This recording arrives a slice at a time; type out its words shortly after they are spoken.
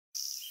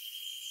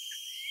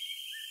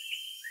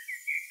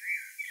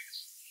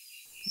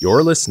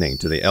You're listening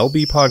to the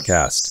LB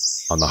Podcast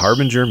on the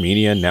Harbinger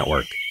Media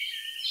Network.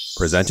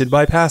 Presented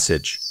by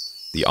Passage,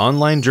 the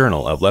online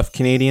journal of left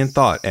Canadian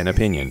thought and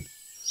opinion.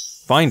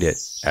 Find it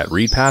at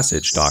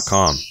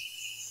readpassage.com.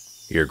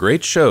 Hear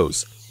great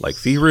shows like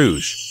Fille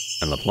Rouge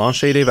and La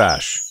Planche des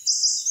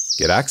Vaches.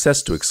 Get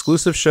access to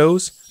exclusive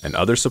shows and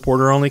other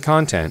supporter-only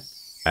content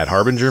at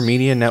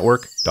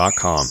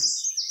harbingermedianetwork.com.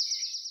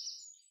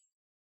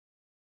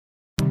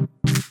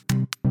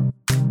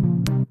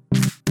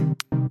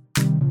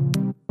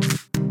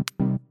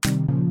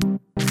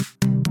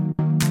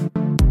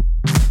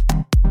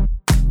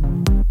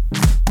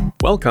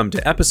 Welcome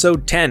to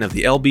episode 10 of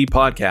the LB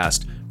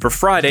Podcast for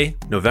Friday,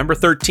 November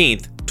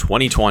 13th,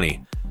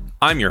 2020.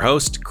 I'm your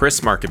host,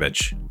 Chris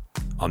Markovich.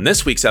 On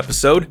this week's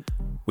episode,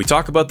 we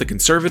talk about the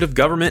Conservative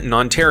government in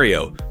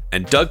Ontario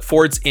and Doug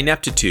Ford's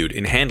ineptitude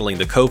in handling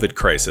the COVID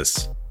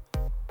crisis.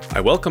 I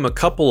welcome a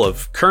couple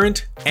of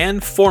current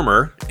and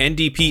former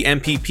NDP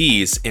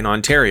MPPs in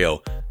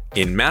Ontario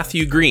in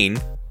Matthew Green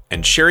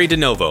and Sherry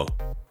DeNovo.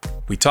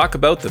 We talk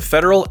about the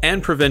federal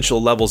and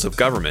provincial levels of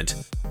government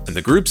and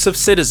the groups of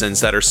citizens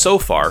that are so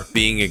far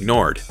being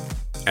ignored.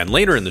 And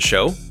later in the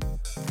show,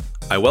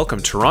 I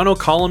welcome Toronto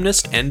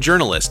columnist and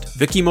journalist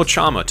Vicky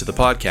Mochama to the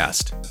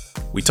podcast.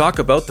 We talk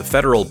about the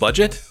federal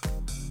budget,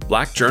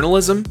 black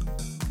journalism,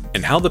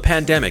 and how the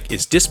pandemic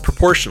is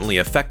disproportionately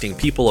affecting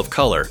people of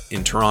color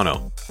in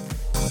Toronto.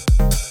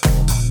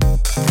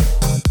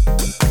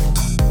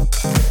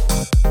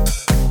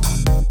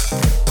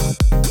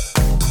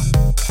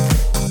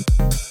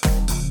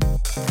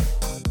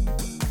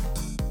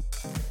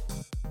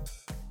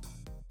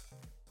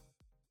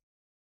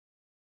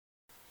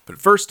 But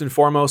first and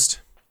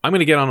foremost, I'm going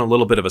to get on a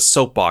little bit of a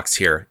soapbox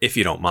here, if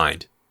you don't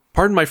mind.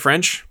 Pardon my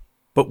French,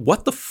 but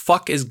what the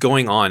fuck is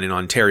going on in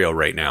Ontario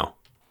right now?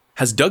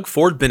 Has Doug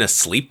Ford been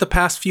asleep the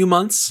past few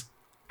months?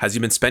 Has he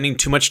been spending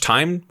too much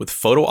time with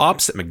photo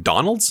ops at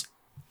McDonald's?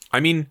 I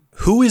mean,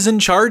 who is in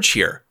charge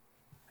here?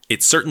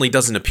 It certainly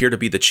doesn't appear to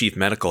be the chief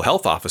medical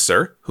health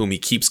officer, whom he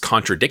keeps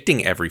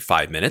contradicting every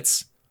 5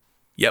 minutes.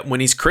 Yet when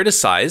he's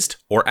criticized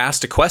or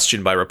asked a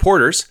question by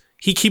reporters,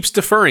 he keeps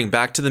deferring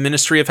back to the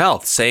Ministry of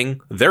Health, saying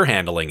they're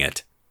handling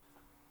it.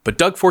 But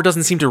Doug Ford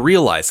doesn't seem to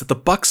realize that the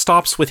buck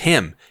stops with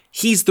him.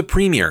 He's the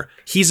premier.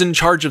 He's in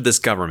charge of this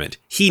government.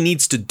 He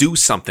needs to do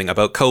something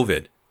about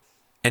COVID.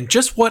 And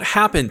just what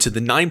happened to the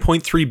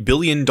 $9.3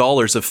 billion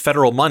of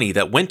federal money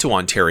that went to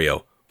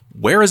Ontario?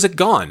 Where has it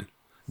gone?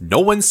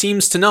 No one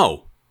seems to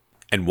know.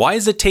 And why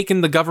has it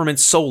taken the government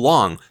so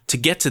long to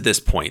get to this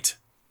point?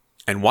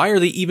 And why are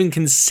they even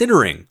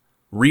considering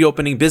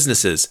reopening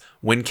businesses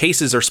when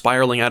cases are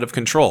spiraling out of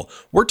control?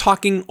 We're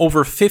talking over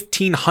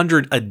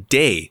 1,500 a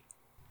day.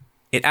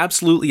 It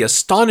absolutely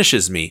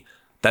astonishes me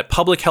that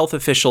public health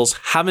officials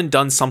haven't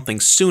done something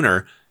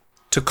sooner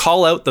to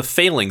call out the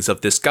failings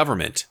of this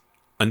government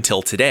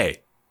until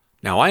today.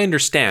 Now, I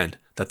understand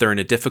that they're in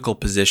a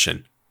difficult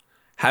position,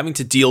 having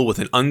to deal with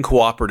an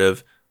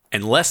uncooperative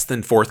and less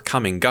than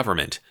forthcoming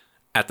government,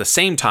 at the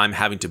same time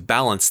having to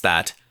balance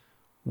that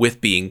with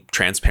being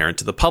transparent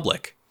to the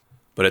public.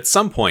 But at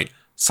some point,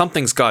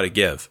 something's got to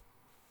give.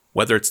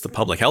 Whether it's the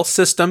public health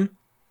system,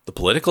 the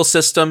political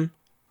system,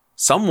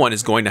 someone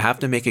is going to have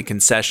to make a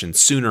concession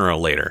sooner or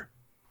later.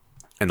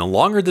 And the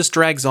longer this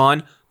drags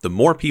on, the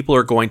more people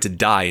are going to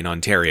die in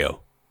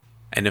Ontario.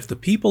 And if the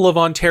people of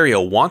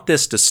Ontario want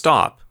this to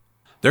stop,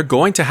 they're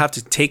going to have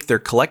to take their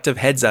collective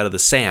heads out of the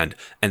sand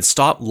and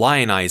stop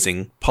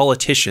lionizing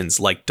politicians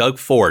like Doug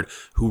Ford,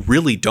 who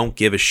really don't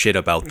give a shit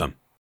about them.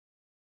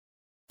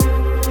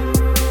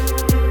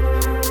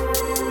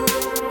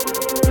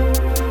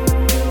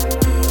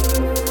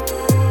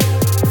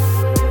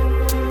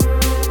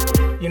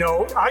 You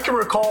know, I can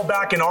recall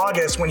back in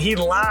August when he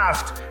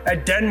laughed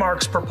at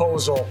Denmark's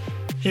proposal.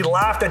 He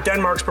laughed at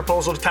Denmark's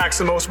proposal to tax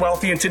the most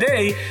wealthy, and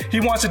today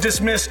he wants to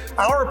dismiss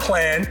our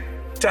plan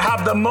to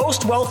have the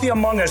most wealthy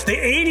among us, the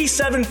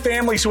 87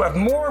 families who have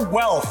more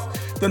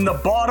wealth than the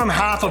bottom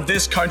half of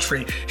this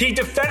country. He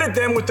defended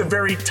them with the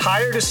very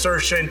tired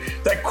assertion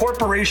that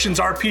corporations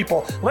are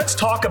people. Let's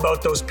talk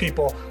about those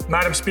people,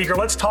 Madam Speaker.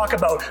 Let's talk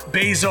about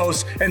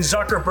Bezos and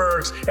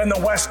Zuckerbergs and the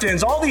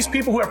Westins, all these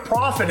people who have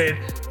profited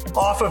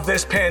off of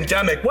this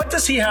pandemic. What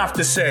does he have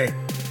to say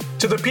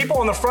to the people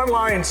on the front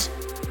lines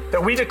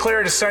that we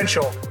declared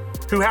essential,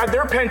 who had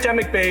their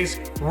pandemic bays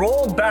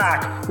rolled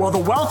back while the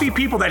wealthy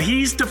people that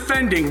he's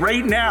defending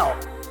right now,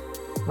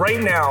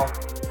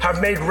 have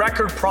made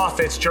record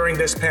profits during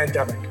this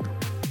pandemic?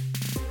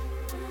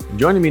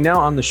 Joining me now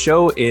on the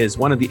show is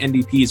one of the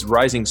NDP's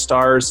rising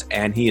stars,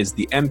 and he is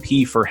the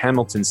MP for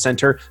Hamilton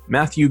Centre,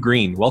 Matthew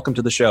Green. Welcome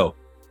to the show.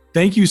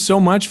 Thank you so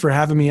much for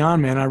having me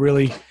on, man. I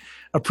really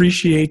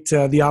appreciate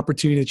the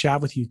opportunity to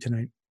chat with you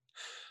tonight.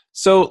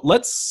 So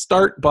let's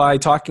start by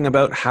talking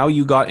about how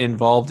you got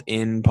involved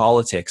in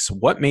politics.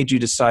 What made you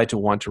decide to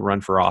want to run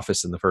for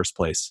office in the first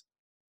place?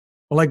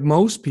 Well, like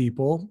most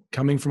people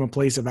coming from a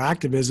place of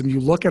activism,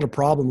 you look at a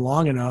problem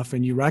long enough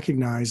and you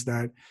recognize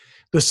that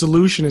the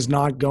solution is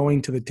not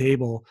going to the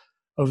table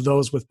of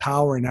those with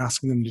power and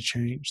asking them to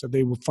change, that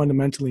they will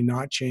fundamentally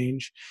not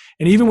change.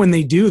 And even when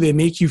they do, they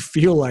make you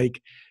feel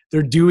like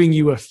they're doing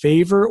you a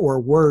favor, or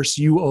worse,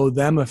 you owe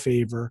them a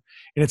favor.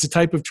 And it's a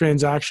type of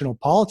transactional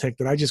politic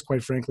that I just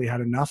quite frankly had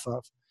enough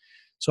of.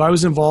 So I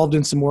was involved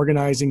in some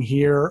organizing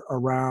here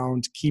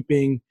around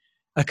keeping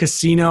a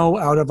casino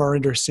out of our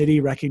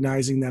intercity,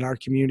 recognizing that our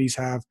communities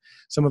have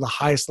some of the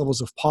highest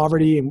levels of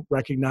poverty, and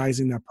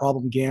recognizing that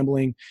problem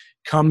gambling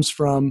comes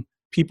from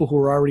people who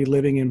are already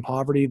living in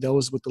poverty.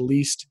 Those with the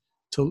least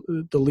to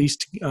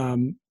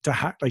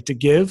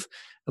give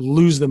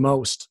lose the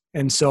most.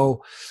 And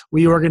so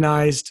we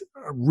organized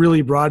a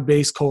really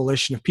broad-based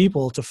coalition of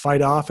people to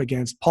fight off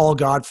against Paul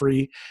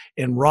Godfrey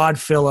and Rod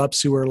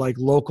Phillips, who are like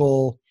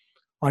local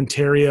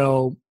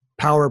Ontario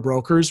power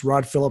brokers.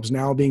 Rod Phillips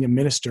now being a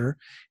minister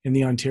in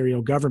the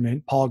Ontario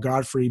government. Paul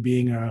Godfrey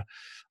being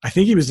I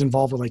think he was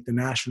involved with like the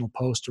National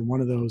Post or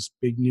one of those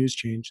big news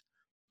chains.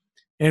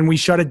 And we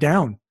shut it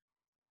down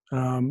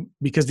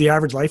because the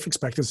average life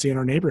expectancy in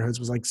our neighborhoods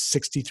was like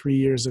 63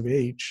 years of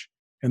age.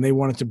 And they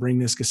wanted to bring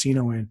this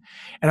casino in.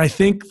 And I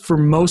think for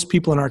most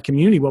people in our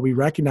community, what we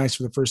recognized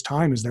for the first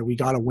time is that we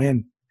got to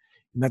win.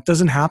 And that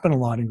doesn't happen a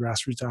lot in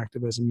grassroots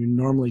activism. You're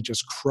normally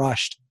just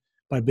crushed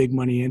by big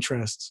money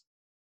interests.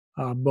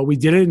 But we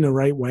did it in the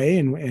right way.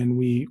 And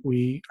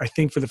we, I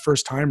think for the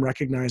first time,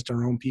 recognized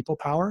our own people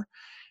power.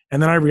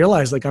 And then I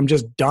realized like I'm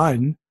just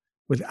done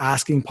with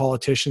asking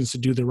politicians to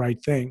do the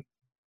right thing.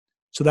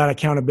 So that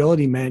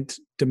accountability meant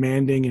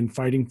demanding and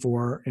fighting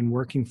for and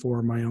working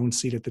for my own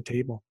seat at the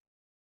table.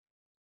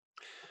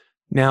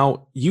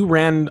 Now, you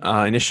ran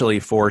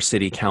initially for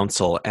city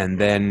council and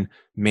then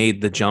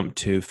made the jump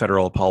to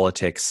federal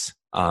politics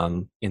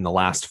in the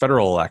last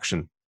federal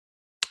election.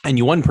 And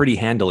you won pretty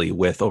handily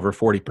with over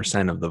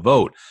 40% of the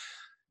vote.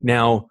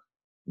 Now,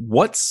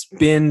 what's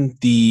been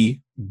the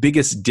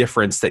biggest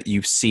difference that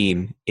you've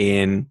seen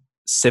in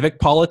civic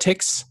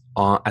politics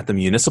at the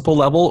municipal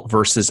level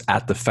versus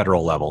at the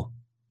federal level?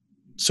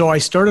 So I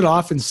started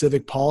off in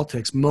civic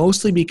politics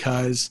mostly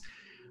because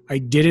I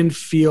didn't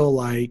feel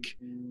like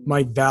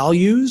my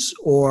values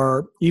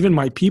or even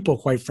my people,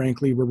 quite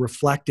frankly, were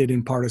reflected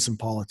in partisan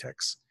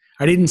politics.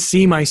 I didn't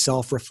see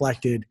myself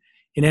reflected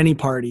in any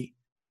party.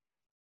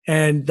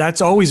 And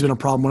that's always been a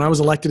problem. When I was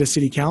elected as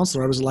city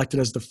councilor, I was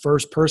elected as the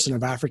first person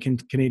of African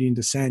Canadian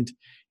descent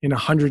in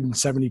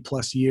 170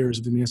 plus years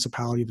of the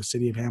municipality of the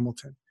city of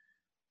Hamilton.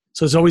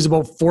 So it's always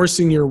about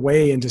forcing your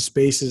way into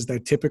spaces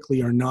that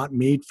typically are not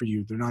made for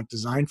you. They're not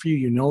designed for you.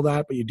 You know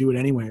that, but you do it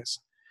anyways.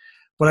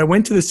 But I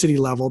went to the city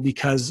level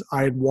because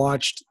I had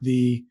watched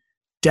the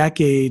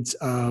decades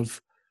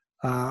of,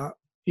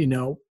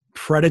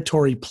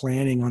 predatory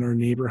planning on our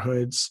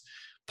neighborhoods,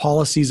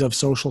 policies of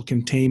social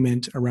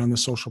containment around the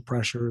social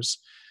pressures,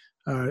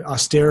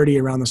 austerity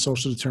around the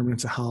social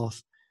determinants of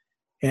health.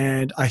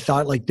 And I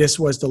thought like this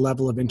was the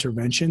level of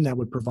intervention that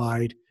would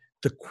provide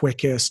the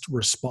quickest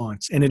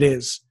response. And it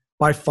is.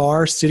 By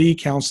far, city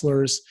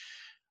councilors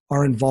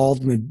are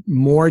involved in the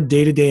more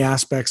day-to-day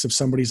aspects of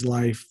somebody's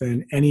life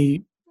than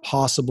any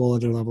possible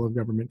other level of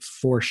government,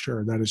 for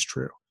sure. That is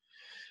true.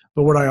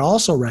 But what I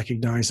also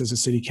recognized as a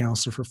city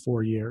councilor for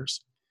 4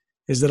 years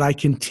is that I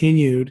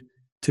continued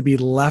to be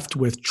left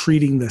with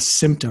treating the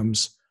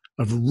symptoms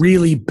of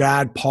really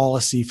bad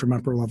policy from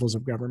upper levels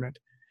of government.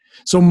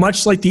 So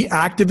much like the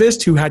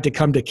activist who had to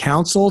come to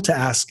council to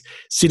ask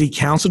city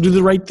council to do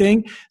the right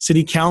thing,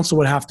 city council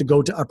would have to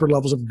go to upper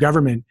levels of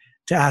government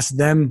to ask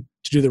them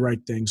to do the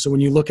right thing. So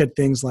when you look at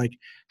things like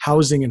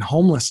housing and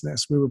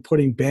homelessness, we were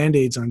putting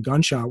Band-Aids on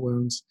gunshot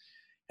wounds.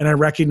 And I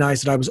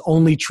recognized that I was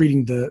only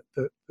treating the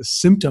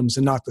symptoms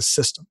and not the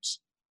systems.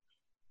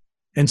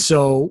 And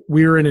so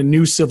we're in a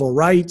new civil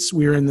rights.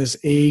 We're in this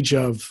age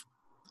of,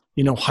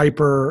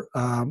 hyper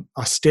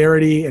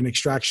austerity and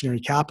extractionary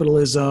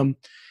capitalism.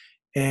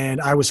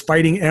 And I was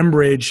fighting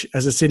Enbridge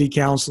as a city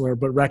councilor,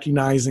 but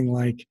recognizing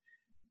like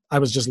I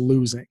was just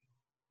losing.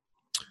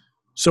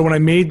 So when I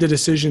made the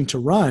decision to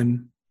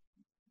run,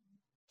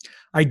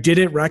 I did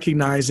it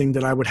recognizing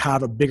that I would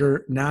have a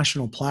bigger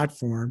national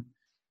platform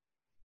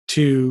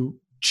to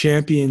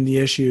champion the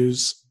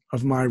issues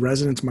of my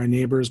residents, my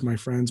neighbors, my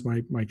friends,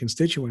 my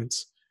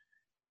constituents,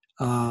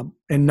 and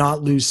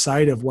not lose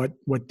sight of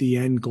what the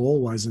end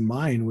goal was in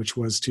mind, which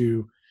was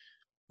to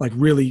like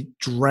really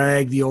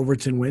drag the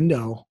Overton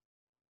window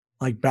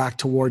like back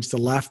towards the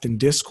left in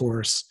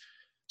discourse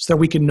so that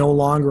we can no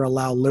longer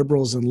allow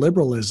liberals and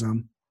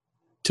liberalism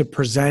to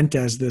present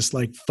as this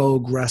like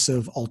faux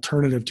aggressive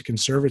alternative to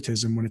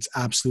conservatism when it's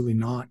absolutely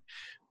not.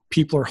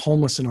 People are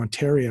homeless in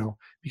Ontario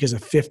because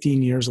of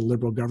 15 years of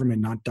liberal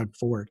government, not Doug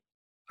Ford.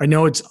 I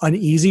know it's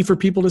uneasy for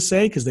people to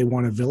say because they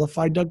want to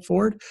vilify Doug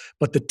Ford,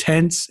 but the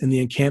tents and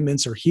the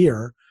encampments are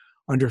here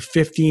under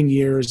 15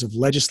 years of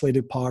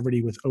legislated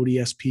poverty with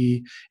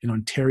ODSP and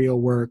Ontario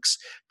Works,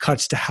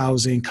 cuts to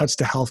housing, cuts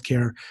to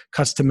healthcare,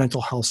 cuts to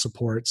mental health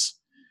supports,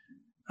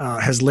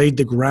 has laid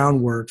the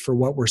groundwork for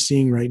what we're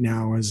seeing right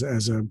now as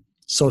a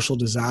social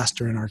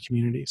disaster in our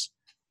communities.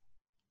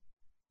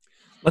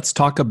 Let's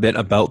talk a bit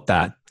about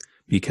that,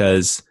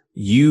 because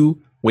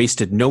you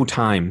wasted no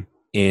time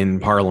in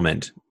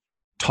Parliament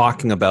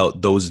talking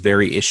about those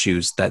very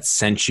issues that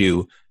sent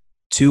you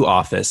to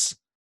office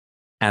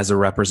as a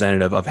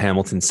representative of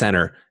Hamilton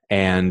Centre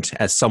and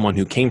as someone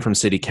who came from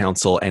City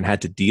Council and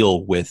had to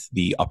deal with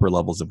the upper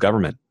levels of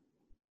government.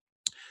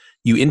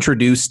 You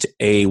introduced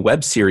a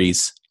web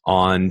series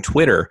on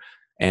Twitter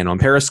and on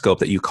Periscope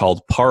that you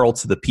called Parle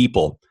to the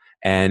People.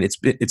 And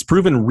it's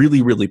proven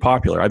really, really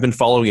popular. I've been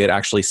following it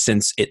actually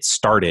since it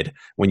started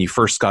when you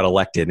first got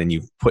elected and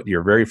you put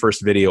your very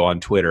first video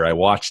on Twitter. I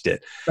watched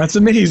it. That's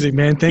amazing,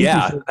 man. Thank you.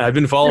 Yeah, I've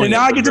been following it. And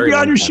now I get to be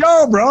on your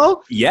show,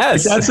 bro.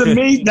 Yes. Like, that's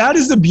amazing. That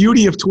is the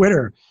beauty of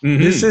Twitter.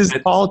 Mm-hmm. This is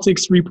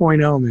Politics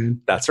 3.0,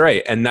 man. That's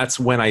right. And that's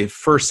when I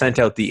first sent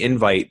out the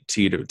invite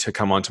to you to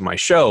come onto my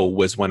show,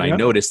 was when I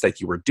noticed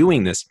that you were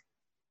doing this,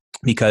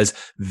 because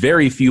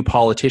very few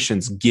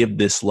politicians give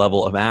this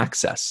level of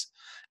access.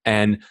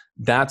 And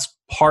that's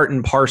part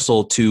and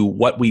parcel to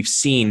what we've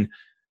seen,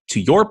 to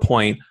your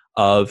point,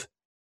 of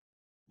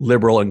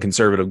liberal and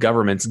conservative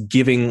governments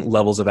giving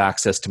levels of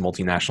access to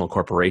multinational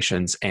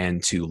corporations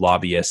and to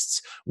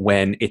lobbyists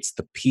when it's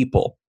the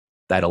people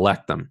that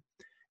elect them.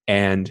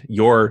 And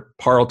your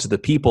Parle to the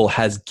People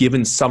has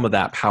given some of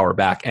that power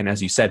back. And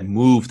as you said,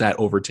 moved that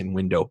Overton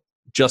window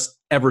just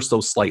ever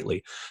so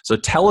slightly. So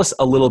tell us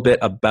a little bit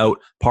about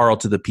Parle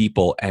to the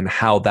People and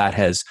how that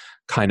has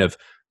kind of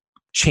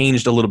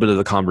changed a little bit of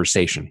the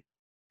conversation.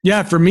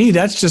 Yeah, for me,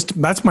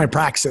 that's my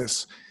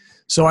praxis.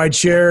 So I'd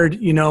shared,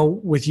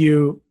 with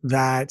you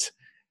that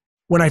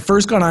when I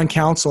first got on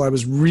council, I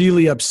was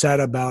really upset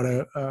about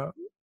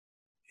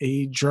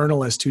a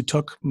journalist who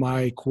took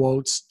my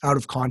quotes out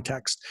of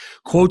context,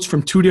 quotes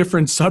from two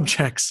different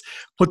subjects,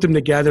 put them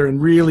together and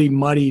really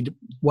muddied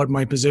what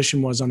my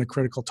position was on a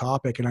critical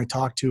topic. And I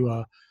talked to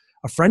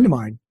a friend of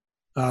mine,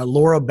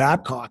 Laura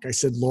Babcock. I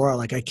said, Laura,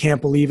 I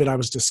can't believe it. I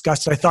was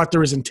disgusted. I thought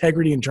there was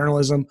integrity in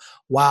journalism.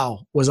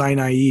 Wow, was I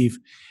naive?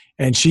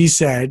 And she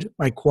said,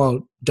 I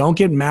quote, "Don't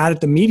get mad at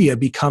the media,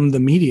 become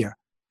the media."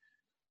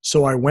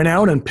 So I went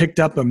out and picked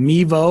up a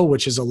Mevo,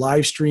 which is a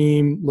live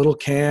stream little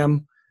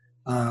cam,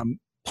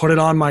 put it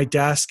on my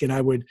desk, and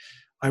I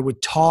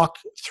would talk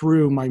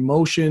through my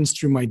motions,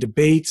 through my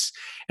debates.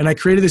 And I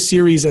created a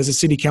series as a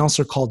city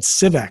councilor called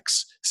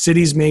Civex,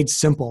 Cities Made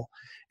Simple.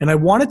 And I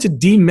wanted to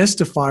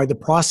demystify the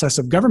process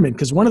of government,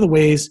 because one of the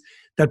ways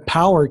that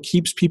power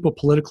keeps people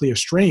politically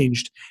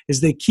estranged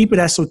is they keep it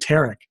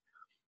esoteric.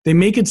 They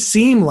make it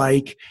seem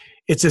like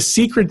it's a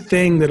secret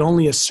thing that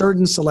only a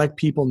certain select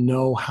people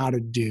know how to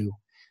do.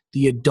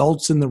 The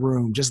adults in the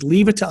room, just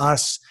leave it to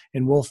us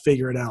and we'll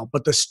figure it out.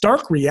 But the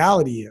stark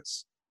reality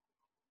is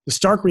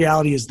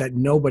that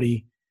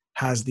nobody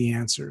has the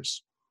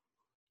answers.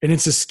 And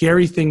it's a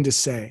scary thing to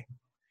say,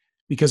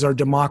 because our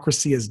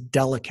democracy is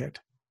delicate.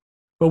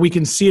 But we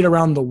can see it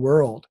around the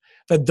world,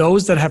 that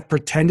those that have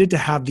pretended to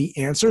have the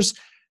answers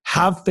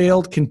have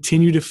failed,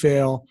 continue to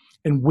fail,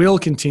 and will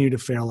continue to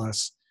fail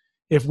us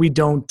if we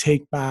don't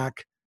take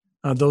back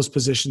those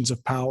positions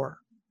of power.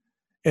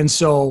 And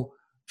so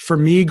for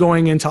me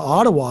going into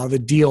Ottawa, the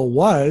deal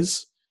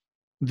was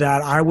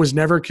that I was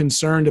never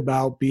concerned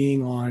about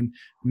being on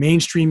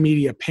mainstream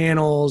media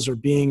panels or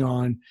being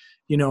on,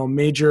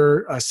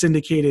 major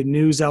syndicated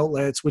news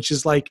outlets, which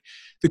is like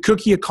the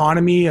cookie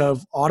economy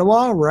of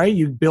Ottawa, right?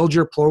 You build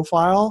your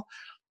profile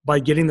by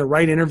getting the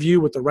right interview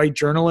with the right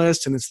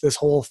journalist, and it's this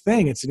whole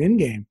thing. It's an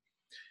in-game.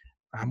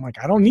 I'm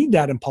like, I don't need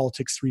that in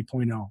Politics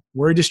 3.0.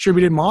 We're a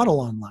distributed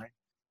model online.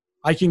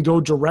 I can go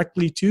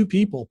directly to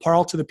people.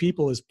 Parle to the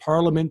People is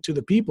Parliament to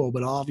the people,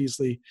 but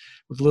obviously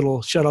with a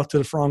little shout out to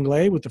the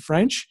franglais with the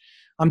French,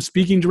 I'm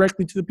speaking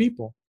directly to the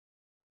people.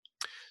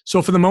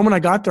 So for the moment I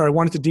got there, I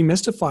wanted to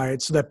demystify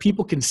it so that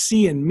people can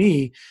see in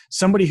me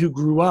somebody who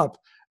grew up,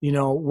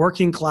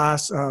 working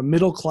class,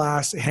 middle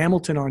class,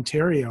 Hamilton,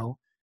 Ontario,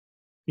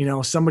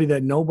 somebody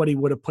that nobody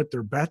would have put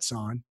their bets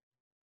on,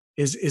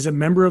 is a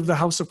member of the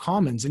House of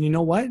Commons. And you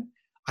know what?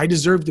 I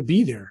deserve to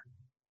be there.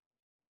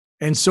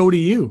 And so do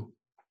you.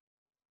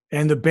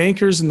 And the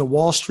bankers and the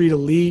Wall Street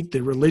elite,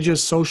 the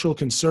religious social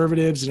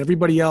conservatives, and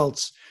everybody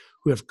else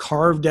who have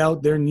carved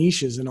out their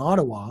niches in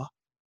Ottawa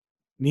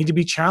need to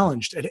be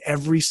challenged at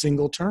every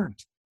single turn.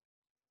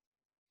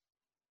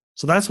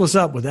 So that's what's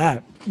up with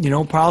that.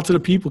 Parle to the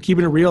People,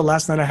 keeping it real.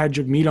 Last night I had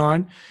Jagmeet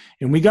on,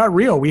 and we got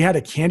real. We had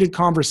a candid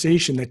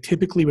conversation that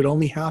typically would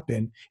only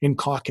happen in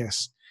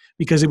caucus,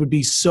 because it would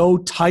be so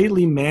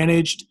tightly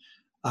managed,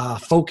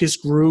 focus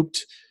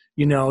grouped,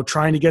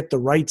 trying to get the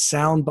right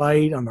sound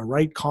bite on the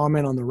right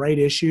comment on the right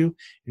issue.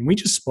 And we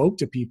just spoke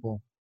to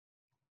people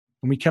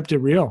and we kept it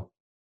real.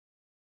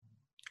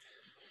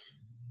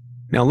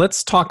 Now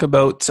let's talk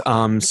about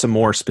some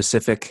more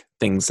specific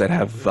things that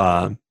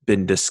have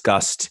been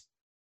discussed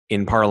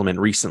in Parliament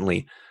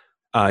recently.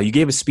 You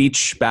gave a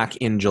speech back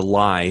in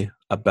July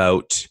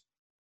about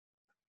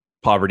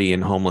poverty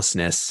and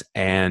homelessness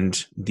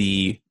and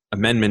the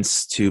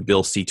amendments to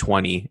Bill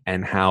C-20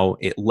 and how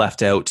it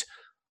left out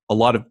a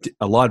lot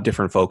of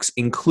different folks,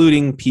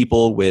 including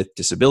people with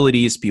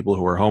disabilities, people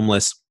who are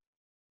homeless,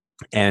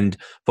 and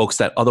folks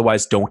that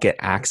otherwise don't get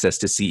access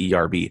to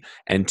CERB.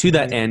 And to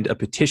that end, a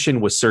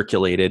petition was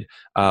circulated,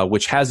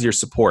 which has your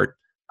support.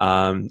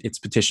 It's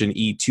petition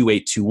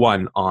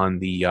E2821 on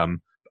the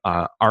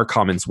Our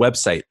Commons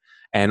website.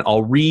 And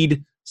I'll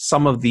read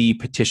some of the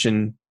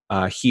petition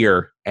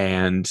here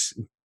and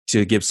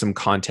to give some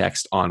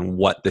context on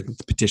what the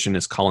petition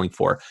is calling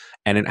for.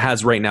 And it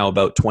has right now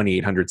about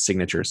 2,800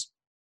 signatures.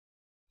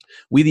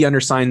 We, the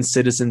undersigned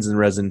citizens and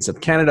residents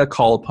of Canada,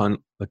 call upon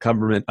the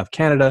Government of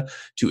Canada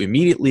to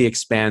immediately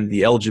expand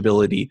the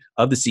eligibility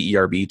of the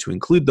CERB to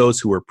include those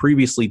who were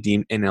previously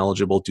deemed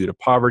ineligible due to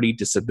poverty,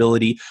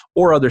 disability,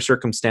 or other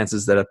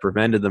circumstances that have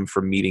prevented them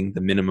from meeting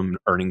the minimum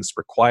earnings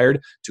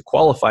required to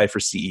qualify for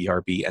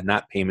CERB, and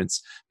that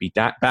payments be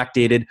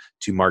backdated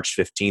to March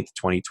 15th,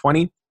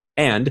 2020.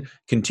 And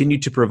continue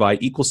to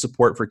provide equal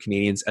support for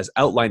Canadians as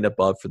outlined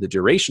above for the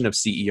duration of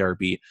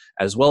CERB,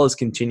 as well as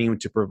continuing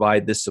to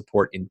provide this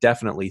support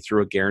indefinitely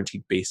through a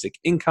guaranteed basic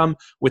income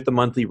with the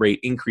monthly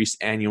rate increased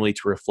annually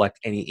to reflect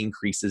any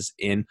increases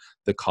in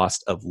the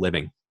cost of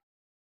living.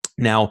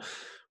 Now,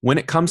 when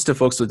it comes to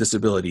folks with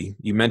disability,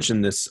 you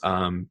mentioned this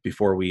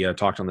before we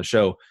talked on the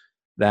show,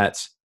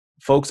 that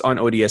folks on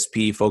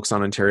ODSP, folks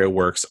on Ontario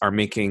Works are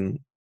making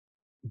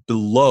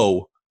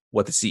below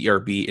what the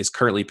CERB is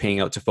currently paying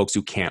out to folks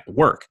who can't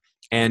work.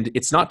 And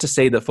it's not to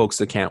say that folks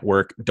that can't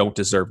work don't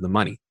deserve the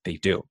money. They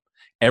do.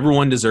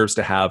 Everyone deserves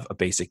to have a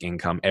basic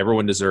income.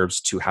 Everyone deserves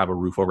to have a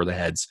roof over their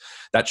heads.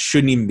 That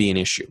shouldn't even be an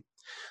issue.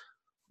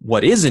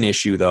 What is an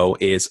issue, though,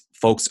 is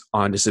folks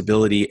on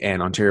disability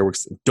and Ontario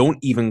Works don't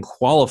even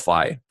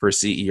qualify for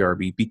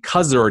CERB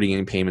because they're already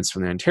getting payments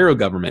from the Ontario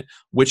government,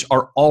 which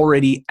are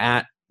already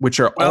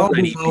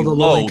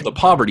below the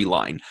poverty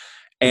line.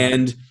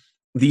 And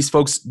these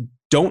folks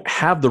don't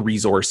have the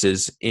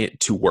resources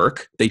to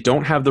work. They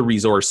don't have the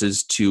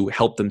resources to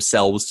help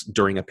themselves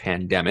during a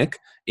pandemic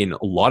in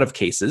a lot of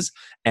cases,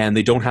 and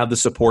they don't have the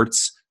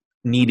supports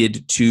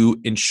needed to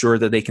ensure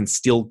that they can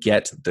still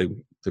get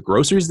the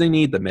groceries they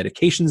need, the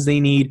medications they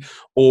need,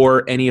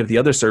 or any of the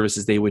other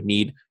services they would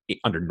need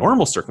under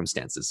normal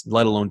circumstances,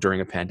 let alone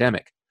during a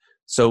pandemic.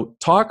 So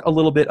talk a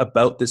little bit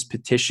about this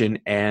petition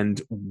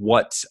and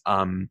what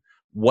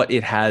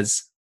it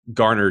has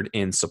garnered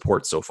in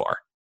support so far.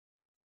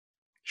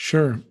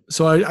 Sure.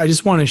 So I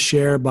just want to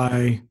start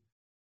by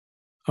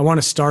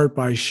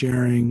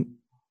sharing,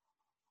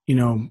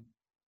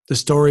 the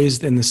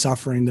stories and the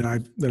suffering that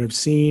I've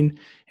seen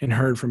and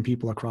heard from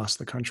people across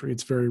the country.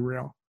 It's very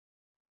real.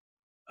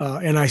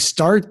 And I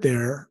start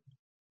there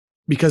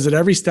because at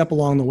every step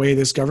along the way,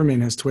 this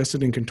government has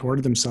twisted and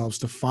contorted themselves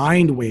to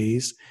find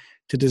ways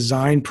to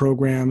design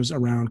programs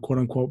around quote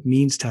unquote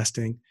means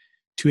testing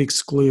to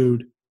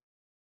exclude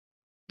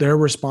their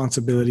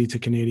responsibility to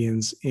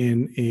Canadians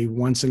in a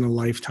once in a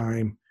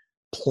lifetime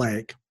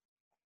plague,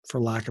 for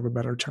lack of a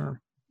better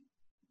term.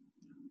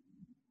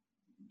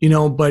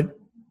 But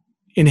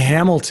in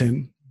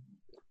Hamilton,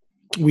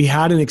 we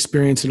had an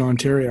experience in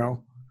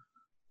Ontario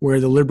where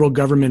the Liberal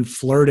government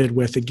flirted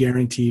with a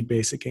guaranteed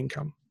basic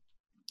income.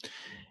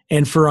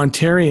 And for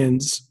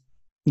Ontarians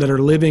that are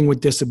living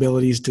with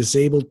disabilities,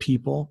 disabled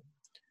people,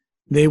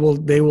 they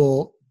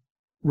will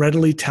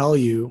readily tell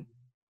you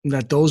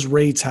that those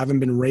rates haven't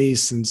been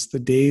raised since the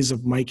days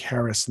of Mike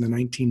Harris in the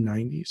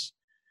 1990s.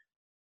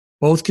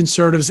 Both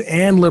Conservatives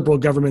and Liberal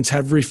governments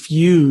have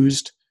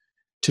refused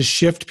to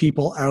shift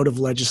people out of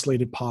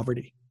legislated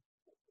poverty.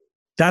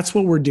 That's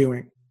what we're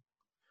doing.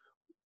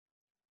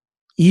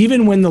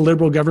 Even when the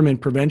Liberal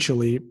government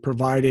provincially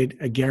provided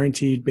a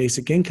guaranteed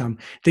basic income,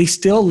 they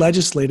still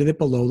legislated it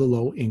below the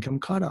low income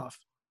cutoff.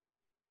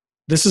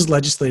 This is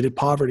legislated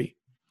poverty.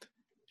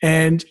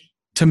 And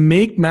to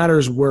make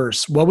matters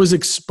worse, what was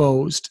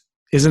exposed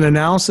is an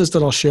analysis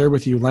that I'll share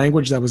with you,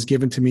 language that was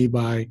given to me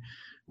by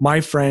my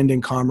friend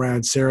and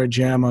comrade, Sarah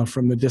Jama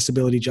from the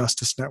Disability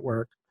Justice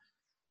Network.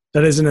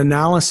 That is an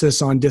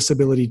analysis on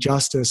disability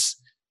justice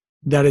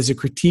that is a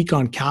critique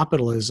on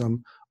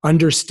capitalism,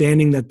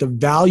 understanding that the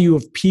value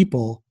of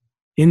people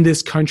in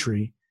this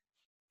country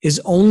is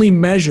only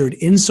measured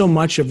in so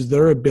much of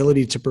their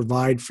ability to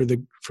provide for the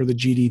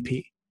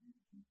GDP,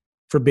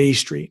 for Bay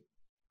Street,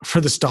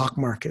 for the stock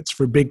markets,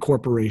 for big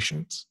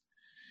corporations.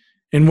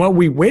 And what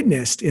we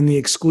witnessed in the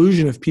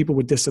exclusion of people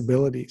with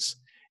disabilities,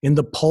 in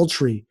the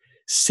paltry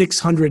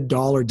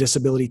 $600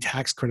 disability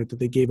tax credit that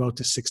they gave out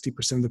to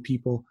 60% of the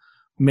people,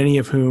 many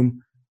of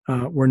whom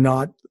were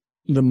not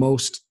the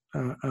most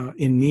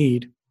in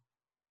need.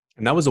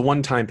 And that was a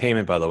one-time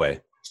payment, by the way.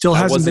 Still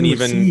hasn't been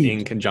even received.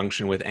 In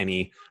conjunction with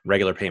any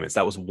regular payments.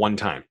 That was one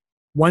time.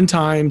 One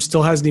time,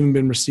 still hasn't even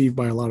been received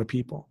by a lot of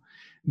people.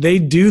 They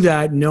do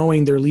that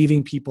knowing they're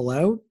leaving people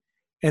out,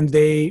 and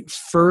they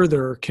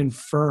further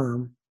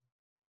confirm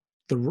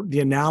the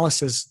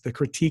analysis, the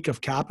critique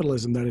of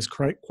capitalism that is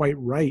quite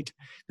right,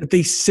 that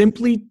they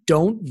simply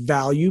don't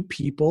value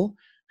people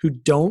who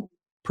don't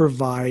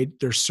provide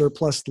their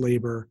surplus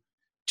labor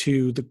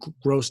to the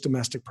gross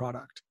domestic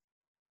product.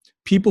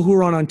 People who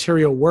are on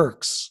Ontario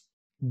Works,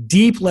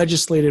 deep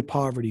legislated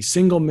poverty,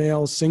 single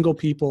males, single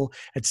people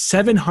at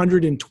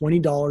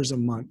 $720 a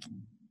month.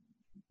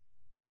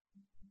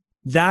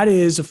 That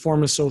is a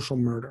form of social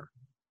murder.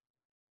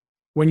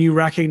 When you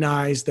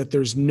recognize that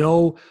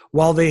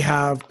while they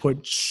have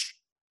put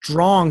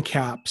strong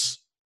caps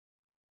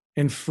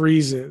and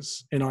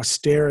freezes and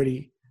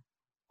austerity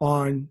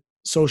on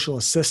social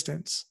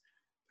assistance,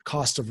 the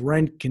cost of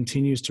rent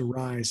continues to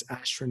rise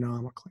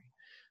astronomically.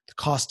 The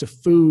cost of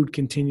food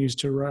continues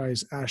to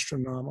rise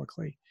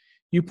astronomically.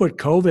 You put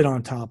COVID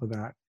on top of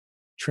that,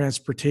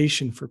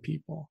 transportation for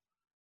people,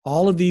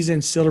 all of these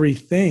ancillary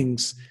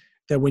things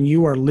that when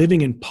you are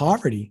living in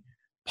poverty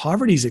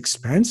is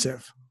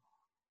expensive.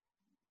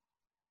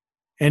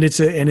 And it's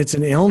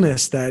an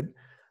illness that,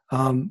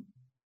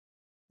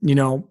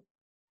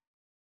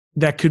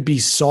 that could be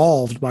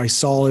solved by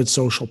solid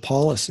social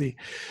policy.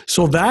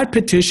 So that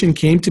petition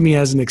came to me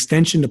as an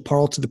extension to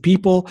Parle to the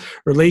People,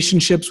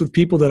 relationships with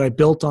people that I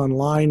built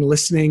online,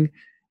 listening,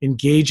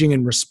 engaging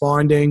and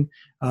responding,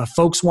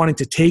 folks wanting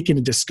to take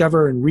and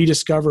discover and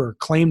rediscover or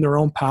claim their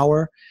own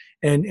power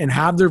and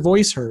have their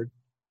voice heard.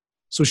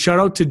 So shout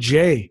out to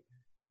Jay,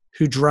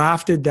 who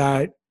drafted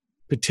that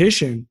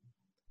petition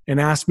and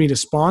asked me to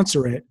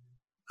sponsor it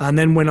and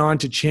then went on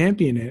to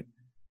champion it.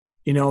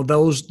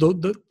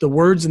 The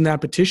words in that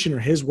petition are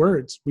his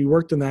words. We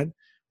worked on that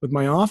with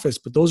my office,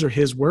 but those are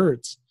his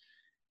words.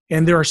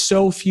 And there are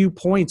so few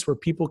points where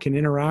people can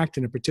interact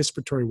in a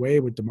participatory way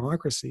with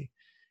democracy.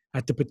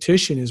 At the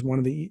petition is one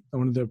of the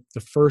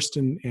first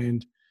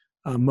and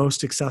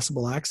most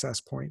accessible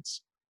access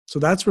points. So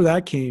that's where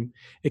that came.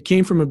 It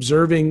came from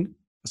observing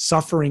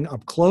suffering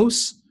up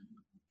close,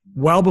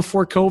 well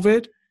before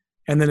COVID,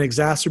 and then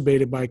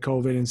exacerbated by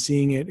COVID, and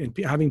seeing it and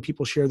having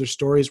people share their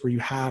stories, where you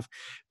have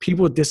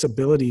people with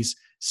disabilities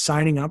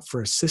signing up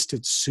for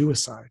assisted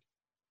suicide.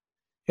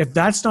 If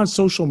that's not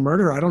social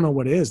murder, I don't know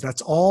what is.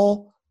 That's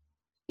all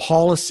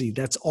policy.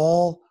 That's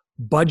all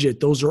budget.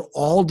 Those are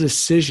all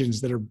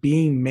decisions that are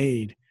being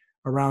made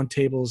around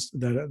tables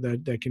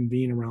that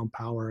convene around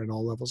power at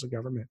all levels of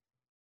government.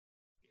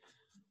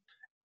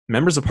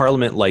 Members of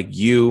Parliament like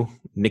you,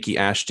 Nikki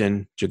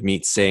Ashton,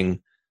 Jagmeet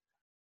Singh,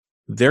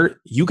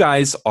 you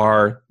guys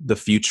are the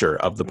future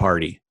of the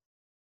party,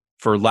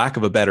 for lack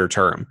of a better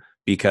term,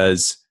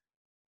 because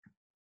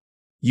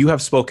you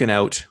have spoken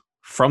out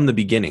from the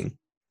beginning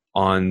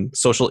on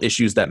social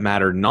issues that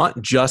matter,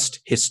 not just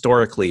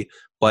historically,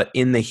 but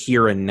in the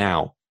here and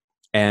now.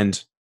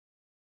 And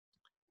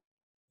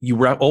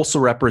you also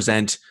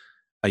represent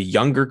a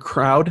younger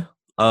crowd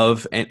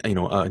of,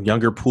 a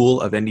younger pool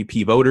of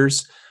NDP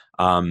voters,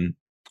 and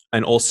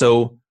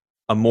also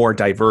a more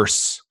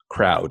diverse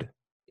crowd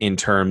in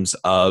terms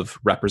of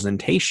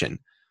representation.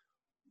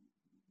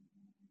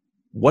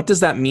 What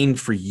does that mean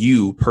for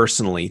you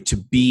personally to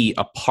be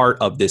a part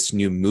of this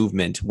new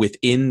movement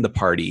within the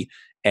party?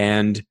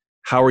 And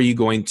how are you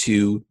going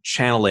to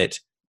channel it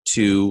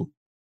to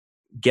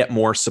get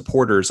more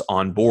supporters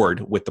on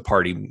board with the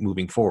party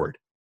moving forward?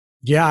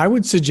 Yeah, I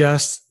would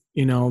suggest,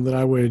 that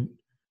I would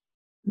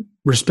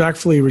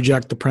respectfully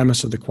reject the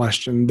premise of the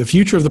question. The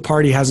future of the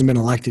party hasn't been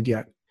elected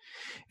yet.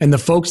 And the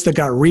folks that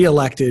got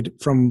reelected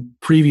from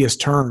previous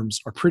terms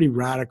are pretty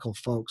radical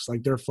folks.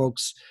 Like, they're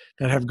folks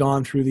that have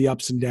gone through the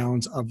ups and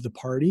downs of the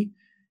party.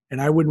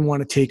 And I wouldn't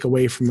want to take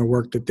away from the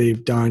work that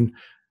they've done.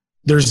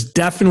 There's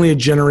definitely a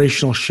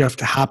generational shift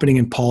happening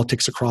in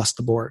politics across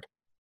the board.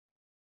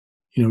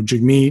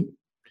 Jagmeet,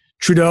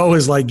 Trudeau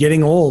is like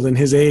getting old in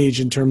his age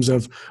in terms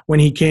of when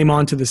he came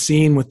onto the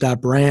scene with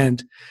that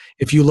brand.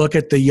 If you look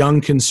at the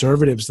young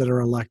conservatives that are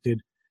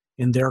elected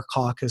in their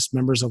caucus,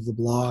 members of the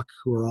Bloc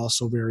who are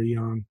also very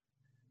young,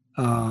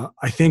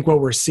 I think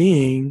what we're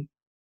seeing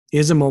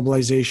is a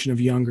mobilization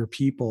of younger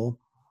people.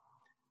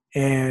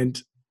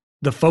 And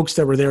the folks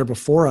that were there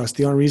before us,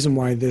 the only reason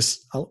why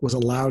this was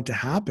allowed to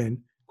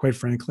happen, quite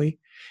frankly,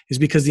 is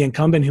because the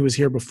incumbent who was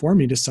here before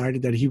me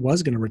decided that he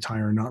was going to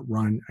retire and not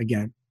run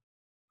again.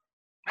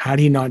 Had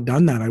he not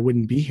done that, I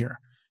wouldn't be here,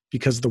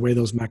 because of the way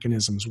those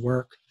mechanisms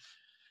work.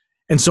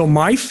 And so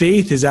my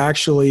faith is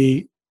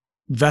actually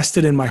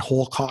vested in my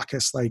whole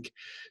caucus. Like,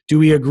 do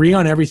we agree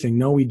on everything?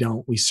 No, we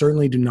don't. We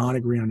certainly do not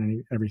agree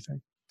on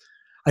everything.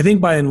 I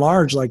think by and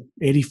large, like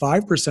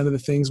 85% of the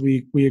things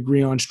we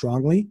agree on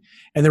strongly,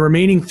 and the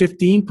remaining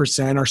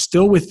 15% are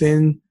still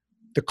within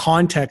the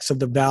context of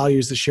the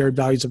values, the shared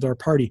values of our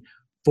party,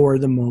 for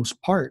the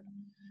most part.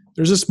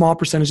 There's a small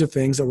percentage of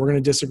things that we're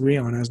going to disagree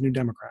on as New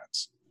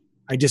Democrats.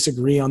 I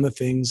disagree on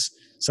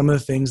some of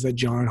the things that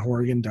John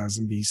Horgan does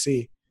in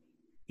BC.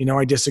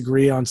 I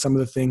disagree on some of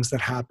the things that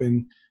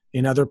happen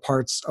in other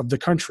parts of the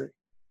country.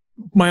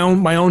 My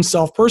own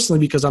self personally,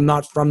 because I'm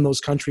not from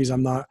those countries.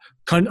 I'm not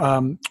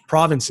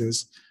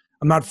provinces.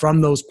 I'm not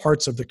from those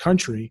parts of the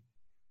country.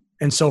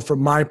 And so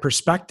from my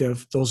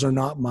perspective, those are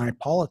not my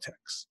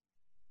politics.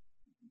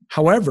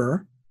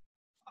 However,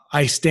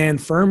 I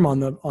stand firm on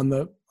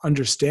the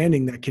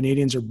understanding that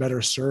Canadians are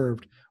better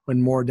served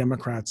when more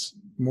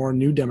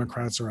new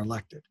Democrats are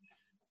elected.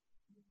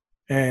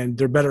 And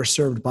they're better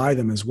served by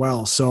them as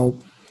well. So,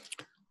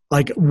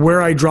 like,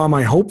 where I draw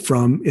my hope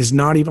from is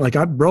not even like,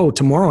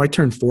 tomorrow I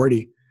turn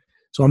 40.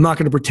 So I'm not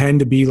going to pretend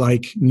to be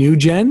like new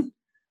gen.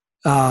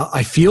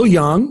 I feel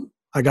young.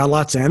 I got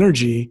lots of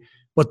energy,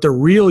 But the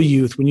real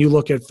youth, when you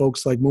look at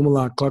folks like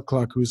Mumalak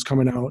Kluck, who's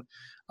coming out,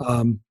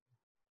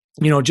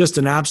 just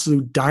an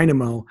absolute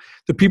dynamo.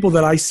 The people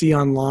that I see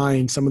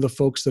online, some of the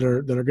folks that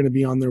are going to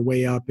be on their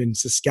way up in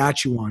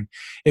Saskatchewan.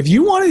 If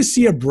you want to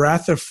see a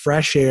breath of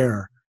fresh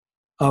air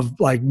of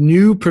like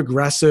new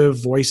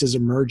progressive voices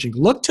emerging,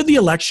 look to the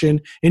election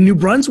in New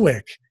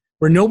Brunswick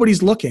where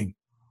nobody's looking,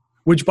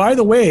 which, by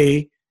the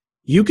way,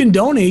 you can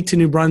donate to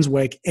New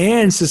Brunswick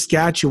and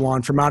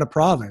Saskatchewan from out of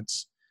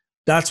province.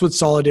 That's what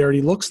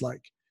solidarity looks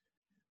like.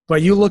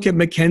 But you look at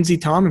Mackenzie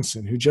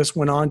Tomlinson, who just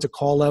went on to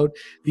call out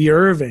the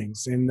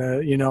Irvings and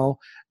the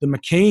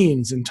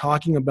McCains and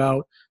talking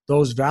about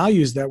those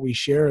values that we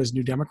share as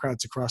New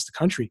Democrats across the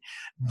country.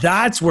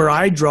 That's where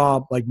I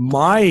draw like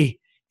my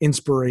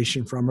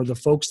inspiration from, are the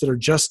folks that are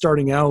just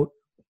starting out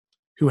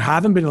who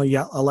haven't been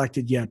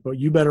elected yet, but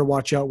you better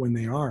watch out when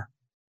they are.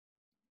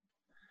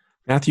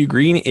 Matthew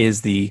Green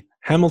is the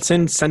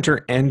Hamilton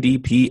Centre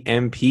NDP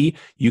MP.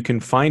 You can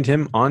find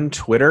him on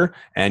Twitter,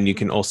 and you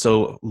can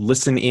also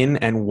listen in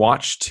and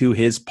watch to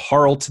his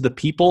Parle to the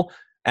People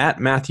at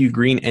Matthew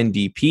Green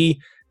NDP.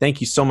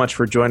 Thank you so much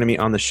for joining me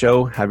on the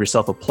show. Have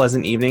yourself a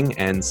pleasant evening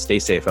and stay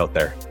safe out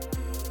there.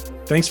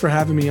 Thanks for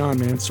having me on,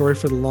 man. Sorry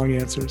for the long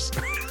answers.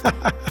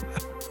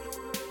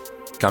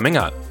 Coming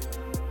up,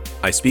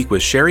 I speak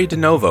with Sherry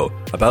DeNovo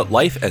about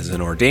life as an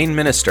ordained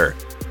minister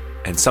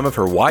and some of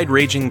her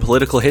wide-ranging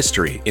political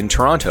history in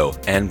Toronto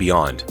and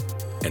beyond.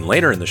 And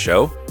later in the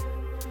show,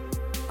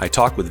 I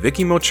talk with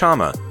Vicky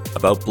Mochama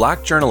about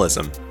Black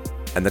journalism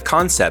and the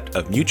concept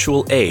of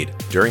mutual aid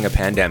during a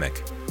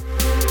pandemic.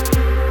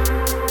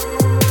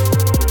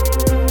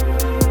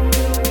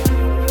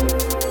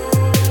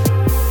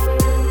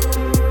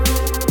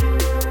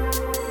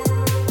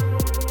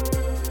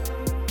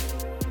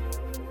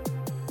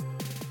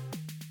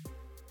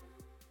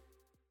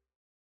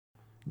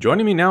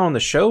 Joining me now on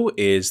the show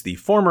is the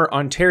former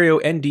Ontario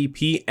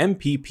NDP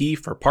MPP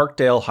for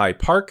Parkdale High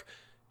Park.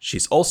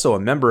 She's also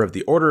a member of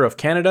the Order of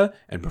Canada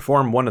and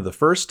performed one of the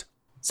first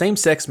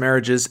same-sex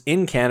marriages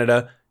in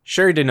Canada.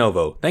 Sherry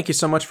DeNovo, thank you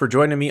so much for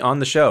joining me on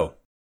the show.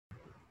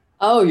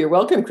 Oh, you're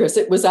welcome, Chris.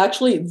 It was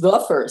actually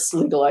the first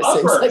legalized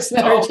same-sex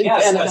marriage in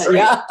Canada. That's right.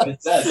 Yeah,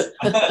 It says.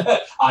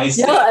 I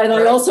see. yeah, and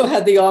I also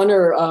had the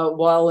honor,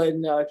 while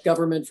in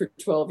government for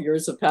 12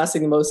 years, of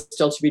passing the most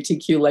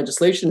LGBTQ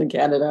legislation in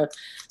Canada's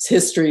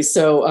history.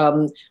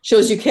 So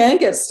shows you can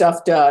get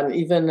stuff done,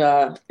 even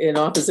in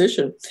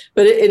opposition.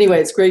 But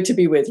anyway, it's great to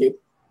be with you.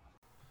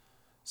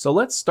 So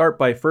let's start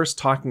by first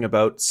talking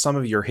about some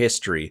of your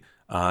history.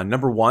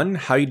 Number one,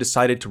 how you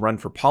decided to run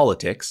for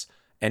politics.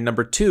 And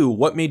number two,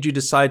 what made you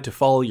decide to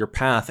follow your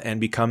path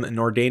and become an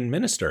ordained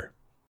minister?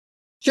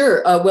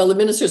 Sure. Well, the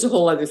minister's a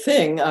whole other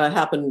thing.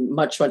 Happened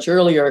much, much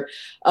earlier.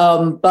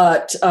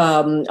 But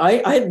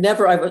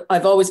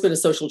I've always been a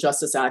social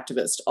justice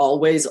activist,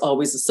 always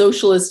a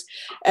socialist.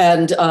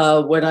 And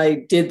when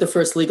I did the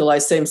first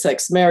legalized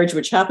same-sex marriage,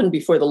 which happened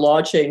before the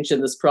law changed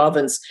in this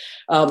province,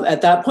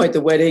 at that point,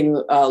 the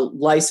wedding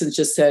license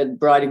just said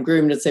bride and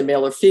groom, didn't say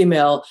male or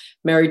female,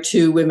 married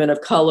to women of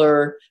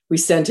color. We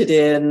sent it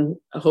in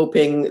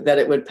hoping that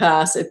it would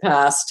pass. It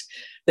passed.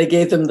 They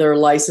gave them their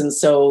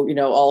license. So,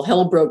 all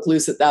hell broke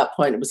loose at that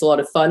point. It was a lot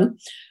of fun.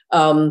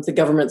 The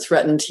government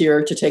threatened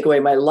here to take away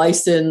my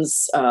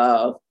license.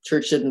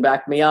 Church didn't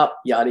back me up,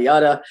 yada,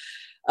 yada.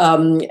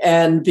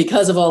 And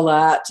because of all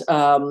that,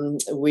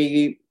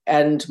 we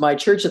and my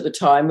church at the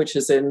time, which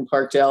is in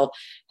Parkdale,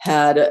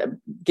 had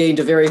gained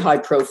a very high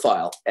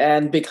profile.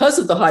 And because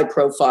of the high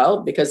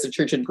profile, because the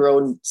church had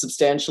grown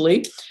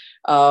substantially,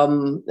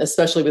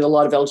 especially with a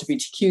lot of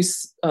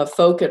LGBTQ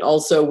folk, and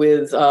also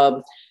with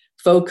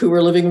folk who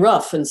were living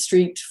rough and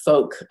street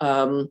folk.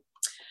 The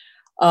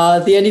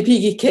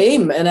NDP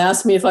came and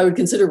asked me if I would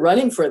consider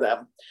running for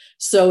them.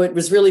 So it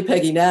was really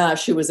Peggy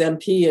Nash, who was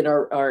MP in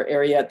our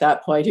area at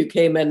that point, who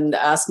came and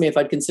asked me if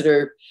I'd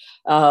consider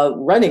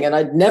running. And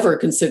I'd never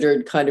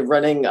considered kind of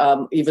running,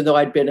 even though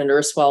I'd been an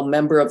erstwhile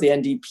member of the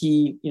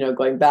NDP,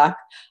 going back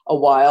a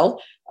while.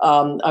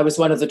 I was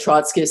one of the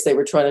Trotskyists they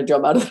were trying to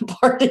drum out of the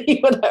party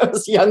when I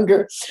was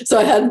younger. So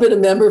I hadn't been a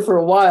member for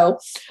a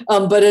while.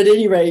 But at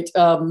any rate,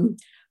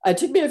 it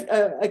took me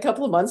a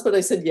couple of months, but I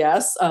said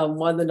yes,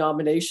 won the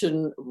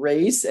nomination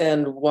race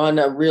and won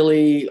a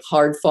really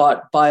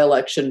hard-fought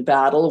by-election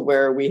battle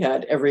where we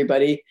had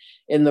everybody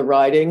in the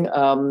riding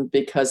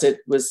because it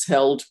was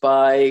held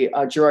by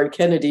Gerard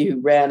Kennedy, who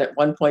ran at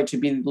one point to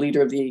be the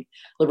leader of the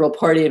Liberal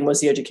Party and was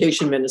the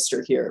education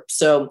minister here.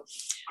 So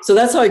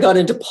that's how I got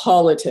into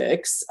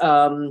politics.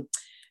 And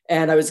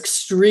I was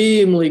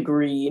extremely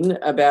green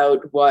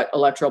about what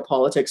electoral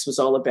politics was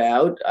all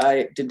about.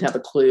 I didn't have a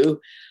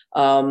clue.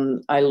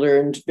 I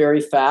learned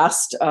very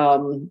fast.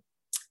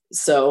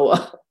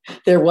 So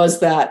there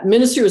was that.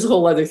 Ministry was a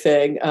whole other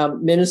thing.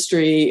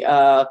 Ministry,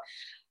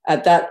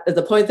 at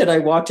the point that I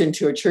walked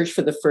into a church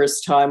for the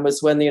first time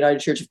was when the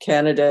United Church of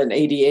Canada in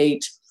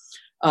 '88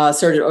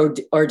 started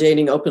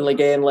ordaining openly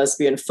gay and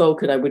lesbian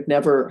folk, and I would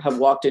never have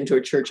walked into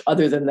a church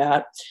other than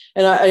that.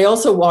 And I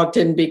also walked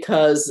in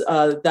because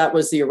that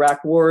was the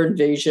Iraq War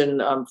invasion,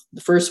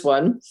 the first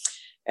one.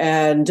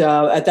 And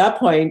at that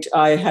point,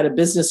 I had a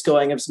business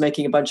going. I was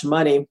making a bunch of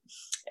money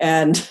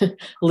and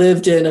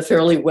lived in a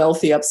fairly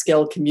wealthy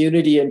upscale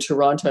community in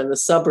Toronto in the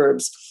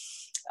suburbs.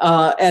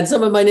 And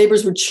some of my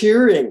neighbors were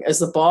cheering as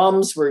the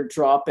bombs were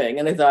dropping.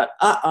 And I thought,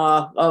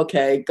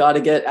 okay, got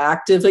to get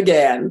active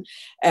again.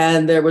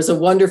 And there was a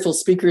wonderful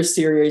speaker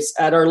series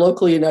at our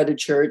local United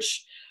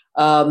Church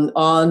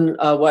on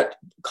what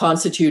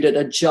constituted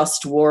a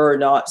just war or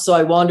not. So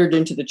I wandered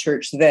into the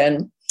church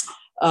then.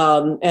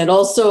 And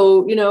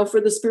also, for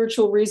the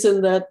spiritual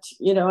reason that,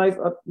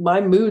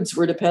 my moods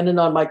were dependent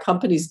on my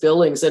company's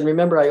billings. And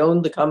remember, I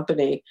owned the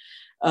company.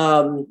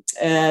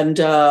 And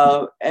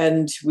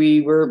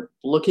we were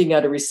looking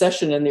at a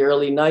recession in the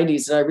early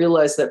 90s. And I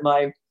realized that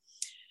my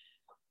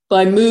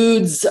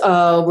moods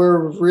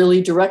were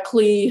really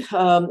directly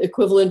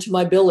equivalent to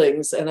my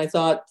billings. And I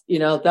thought,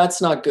 that's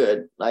not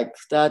good.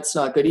 That's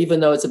not good. Even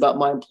though it's about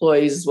my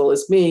employees as well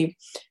as me,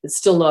 it's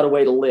still not a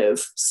way to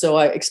live. So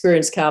I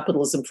experienced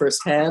capitalism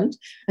firsthand.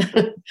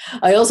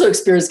 I also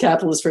experienced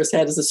capitalism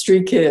firsthand as a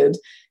street kid.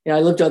 I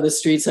lived on the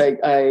streets.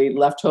 I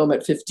left home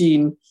at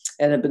 15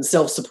 and have been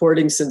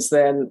self-supporting since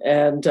then,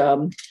 and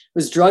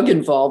was drug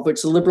involved,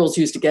 which the Liberals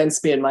used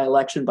against me in my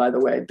election, by the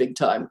way, big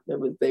time.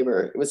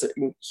 It was a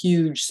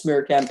huge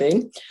smear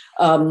campaign.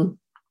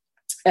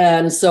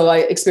 And so I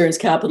experienced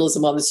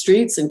capitalism on the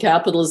streets and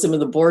capitalism in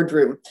the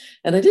boardroom.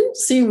 And I didn't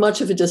see much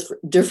of a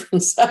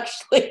difference,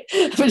 actually,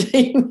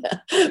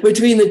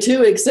 between the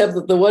two, except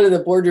that the one in the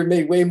boardroom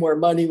made way more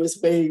money, was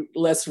way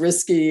less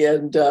risky,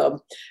 and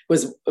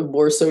was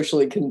more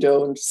socially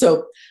condoned.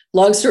 So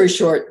long story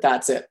short,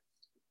 that's it.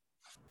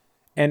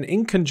 And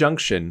in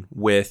conjunction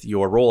with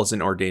your role as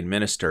an ordained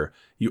minister,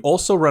 you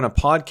also run a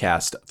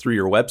podcast through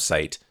your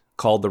website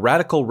called The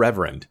Radical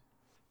Reverend.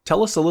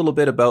 Tell us a little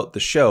bit about the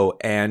show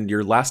and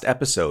your last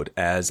episode,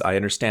 as I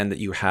understand that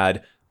you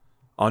had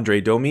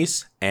Andre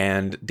Domis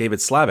and David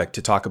Slavic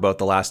to talk about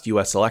the last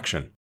U.S.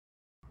 election.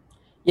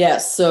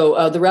 Yes,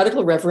 so the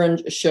Radical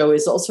Reverend show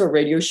is also a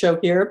radio show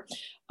here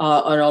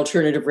on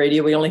alternative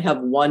radio. We only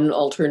have one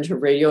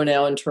alternative radio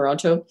now in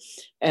Toronto.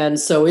 And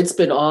so it's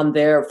been on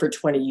there for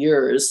 20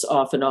 years,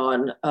 off and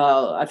on.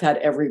 I've had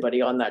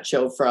everybody on that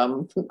show,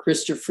 from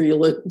Chrystia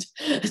Freeland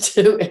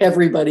to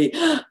everybody,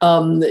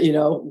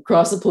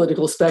 across the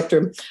political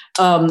spectrum,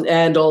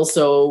 and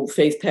also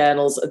faith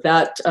panels.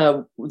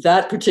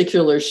 That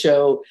particular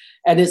show,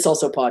 and it's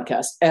also a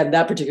podcast, and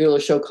that particular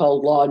show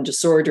called Law and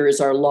Disorder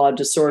is our Law and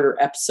Disorder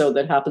episode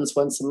that happens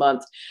once a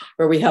month,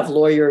 where we have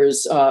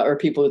lawyers or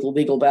people with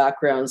legal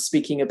backgrounds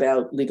speaking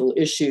about legal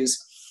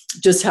issues.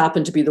 Just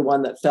happened to be the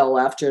one that fell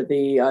after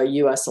the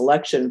U.S.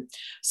 election.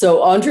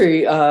 So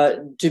Andre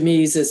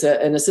Domis is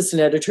an assistant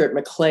editor at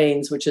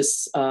Maclean's, which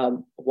is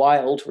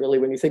wild, really,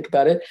 when you think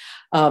about it,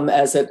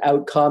 as an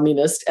out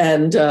communist.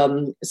 And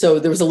so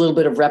there was a little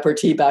bit of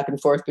repartee back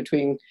and forth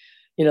between,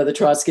 the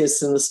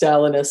Trotskyists and the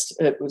Stalinists.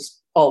 It was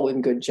all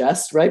in good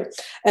jest, right?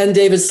 And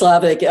David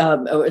Slavic,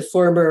 a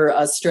former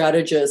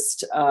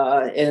strategist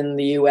in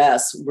the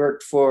U.S.,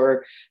 worked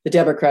for the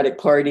Democratic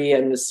Party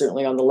and is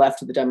certainly on the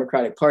left of the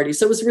Democratic Party.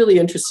 So it was a really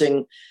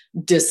interesting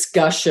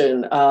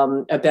discussion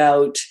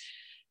about,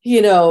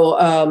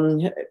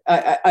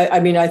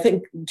 I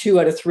think 2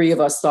 out of 3 of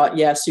us thought,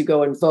 yes, you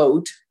go and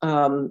vote.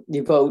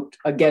 You vote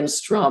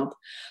against Trump.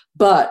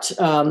 But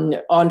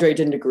Andre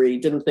didn't agree,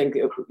 didn't think,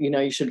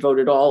 you should vote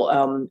at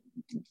all.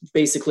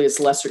 Basically, it's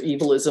lesser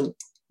evilism.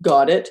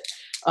 Got it.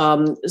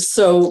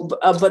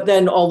 But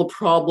then all the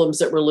problems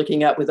that we're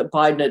looking at with the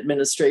Biden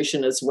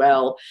administration as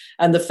well.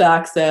 And the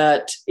fact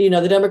that,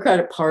 the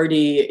Democratic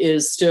Party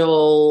is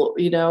still,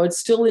 it's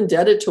still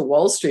indebted to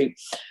Wall Street.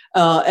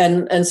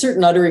 And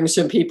certain utterings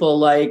from people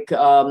like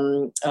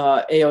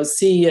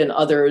AOC and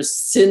others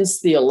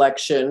since the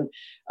election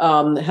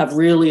have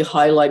really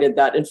highlighted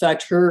that. In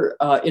fact, her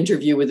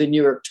interview with the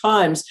New York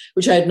Times,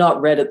 which I had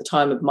not read at the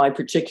time of my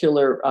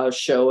particular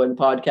show and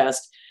podcast,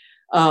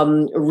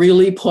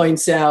 really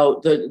points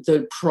out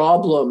the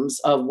problems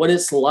of what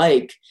it's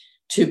like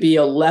to be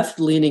a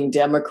left-leaning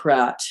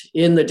Democrat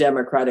in the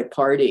Democratic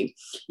Party,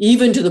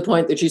 even to the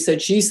point that she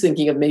said she's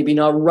thinking of maybe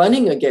not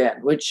running again,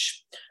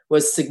 which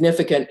was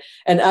significant.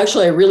 And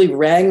actually, I really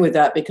rang with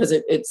that because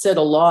it said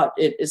a lot.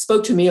 It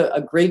spoke to me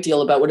a great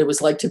deal about what it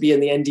was like to be in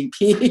the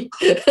NDP.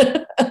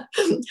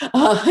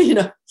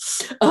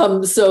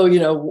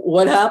 So,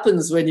 what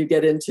happens when you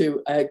get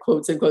into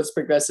quotes and quotes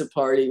progressive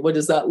party? What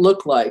does that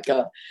look like?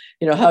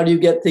 How do you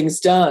get things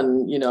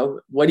done?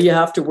 What do you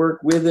have to work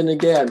with and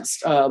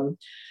against?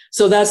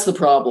 So that's the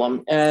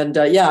problem. And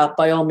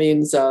by all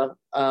means, I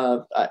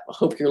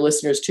hope your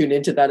listeners tune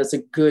into that. It's a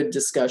good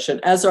discussion,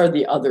 as are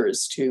the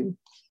others too.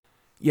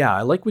 Yeah,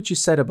 I like what you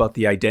said about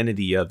the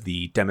identity of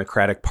the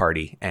Democratic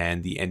Party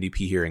and the NDP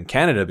here in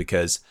Canada,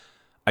 because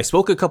I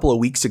spoke a couple of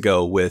weeks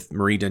ago with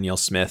Marie Danielle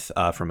Smith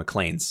from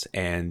Maclean's,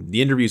 and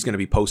the interview is going to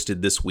be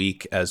posted this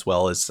week, as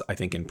well as, I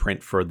think, in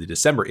print for the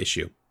December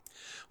issue.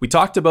 We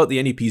talked about the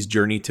NDP's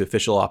journey to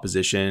official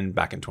opposition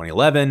back in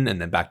 2011,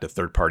 and then back to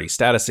third-party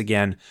status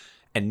again,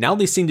 and now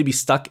they seem to be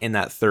stuck in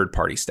that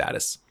third-party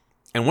status.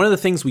 And one of the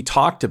things we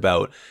talked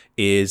about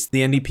is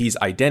the NDP's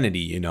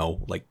identity,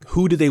 like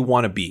who do they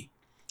want to be?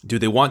 Do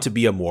they want to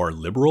be a more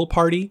liberal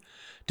party?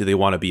 Do they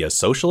want to be a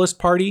socialist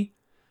party?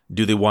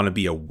 Do they want to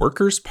be a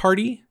workers'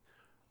 party?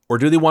 Or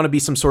do they want to be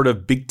some sort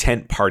of big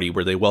tent party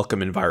where they welcome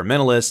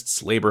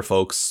environmentalists, labor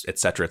folks,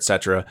 etc.,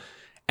 etc.?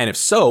 And if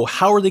so,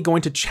 how are they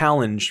going to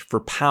challenge for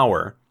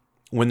power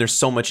when there's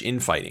so much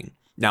infighting?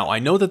 Now, I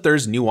know that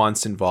there's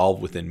nuance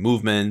involved within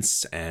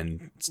movements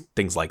and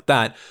things like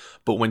that,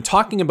 but when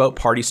talking about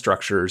party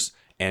structures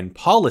and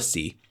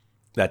policy,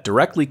 that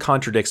directly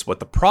contradicts what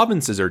the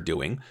provinces are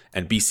doing,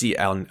 and BC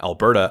and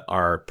Alberta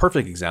are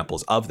perfect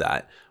examples of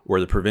that,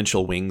 where the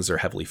provincial wings are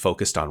heavily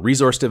focused on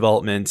resource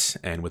development,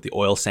 and with the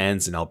oil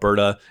sands in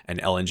Alberta and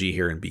LNG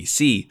here in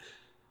BC,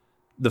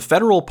 the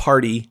federal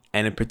party,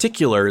 and in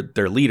particular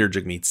their leader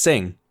Jagmeet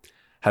Singh,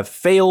 have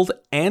failed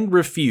and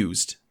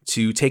refused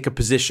to take a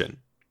position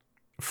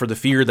for the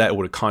fear that it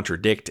would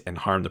contradict and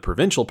harm the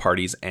provincial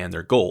parties and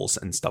their goals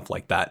and stuff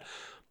like that.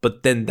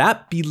 But then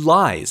that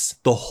belies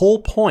the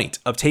whole point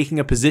of taking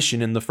a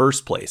position in the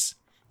first place,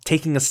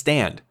 taking a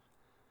stand.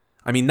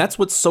 I mean, that's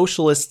what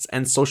socialists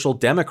and social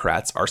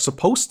democrats are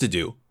supposed to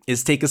do,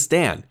 is take a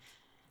stand.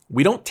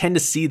 We don't tend to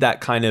see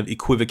that kind of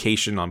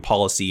equivocation on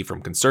policy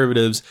from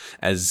conservatives,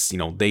 as,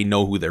 they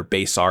know who their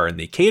base are and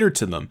they cater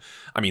to them.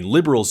 I mean,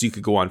 liberals, you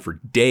could go on for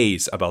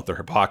days about their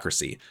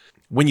hypocrisy.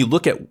 When you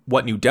look at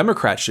what New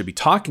Democrats should be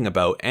talking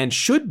about and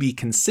should be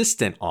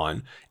consistent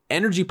on,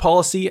 energy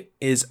policy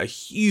is a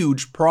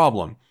huge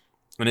problem.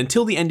 And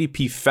until the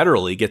NDP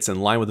federally gets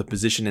in line with a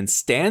position and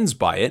stands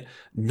by it,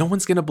 no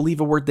one's going to believe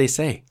a word they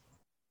say.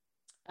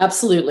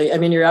 Absolutely. I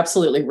mean, you're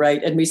absolutely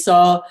right. And we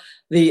saw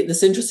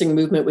this interesting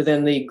movement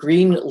within the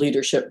Green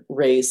leadership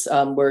race,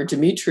 where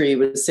Dimitri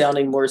was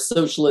sounding more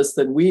socialist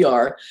than we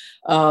are.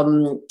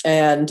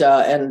 And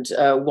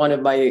one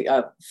of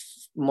my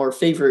more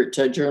favorite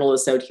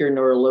journalists out here,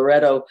 Nora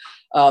Loretto,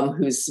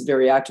 who's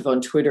very active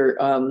on Twitter,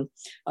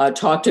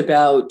 talked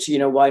about,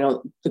 why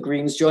don't the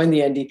Greens join the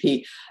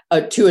NDP?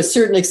 To a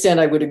certain extent,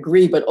 I would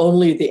agree, but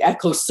only the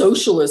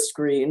eco-socialist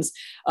Greens,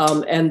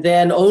 and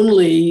then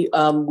only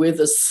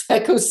with a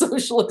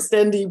eco-socialist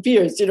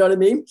NDPers. You know what I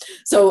mean?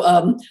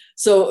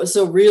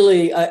 So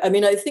really,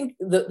 I think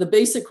the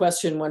basic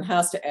question one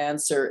has to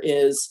answer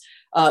is,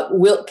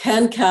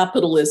 can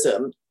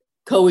capitalism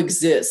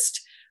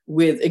coexist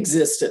with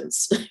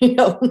existence?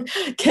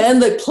 Can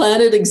the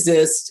planet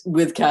exist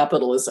with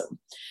capitalism?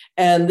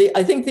 And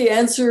I think the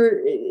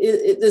answer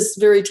is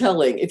very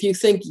telling. If you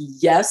think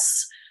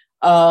yes,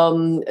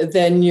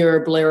 then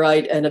you're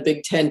Blairite and a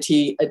big tent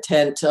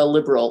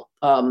liberal.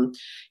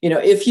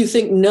 If you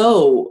think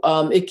no,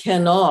 it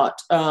cannot.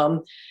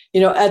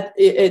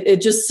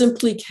 It just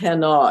simply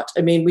cannot.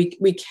 I mean,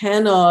 we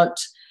cannot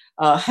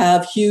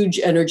have huge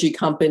energy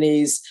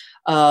companies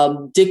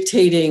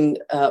dictating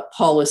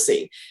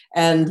policy.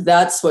 And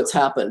that's what's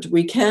happened.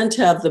 We can't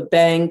have the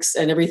banks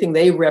and everything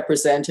they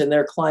represent and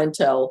their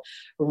clientele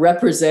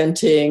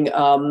representing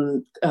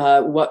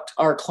what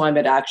our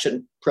climate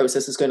action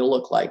process is going to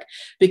look like,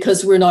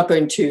 because we're not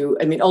going to,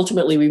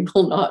 ultimately we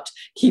will not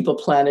keep a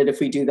planet if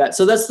we do that.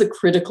 So that's the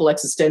critical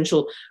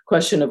existential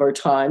question of our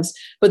times.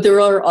 But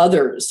there are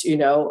others,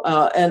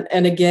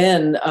 and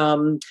again,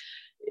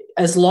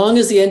 as long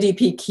as the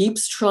NDP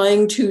keeps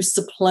trying to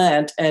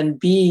supplant and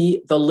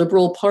be the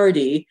Liberal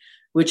Party,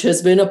 which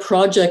has been a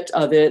project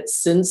of it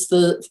since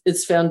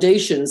its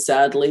foundation,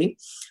 sadly,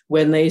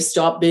 when they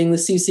stopped being the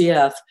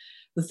CCF,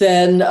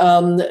 then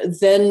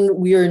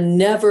we are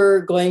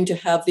never going to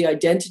have the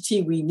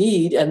identity we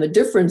need and the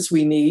difference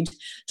we need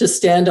to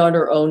stand on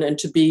our own and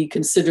to be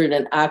considered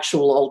an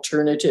actual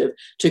alternative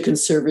to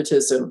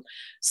conservatism.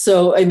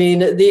 So,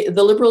 the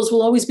Liberals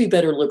will always be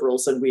better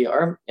Liberals than we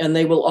are, and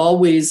they will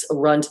always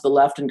run to the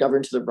left and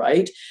govern to the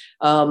right.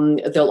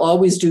 They'll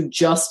always do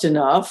just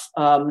enough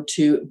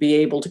to be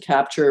able to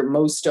capture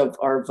most of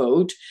our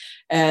vote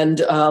and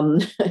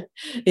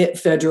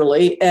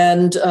federally,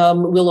 and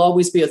will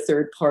always be a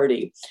third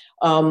party.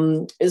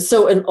 And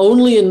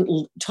only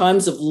in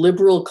times of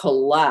Liberal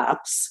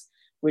collapse,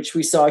 which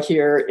we saw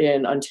here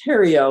in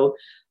Ontario,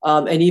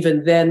 and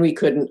even then we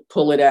couldn't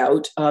pull it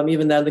out,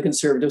 even though the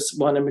Conservatives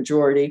won a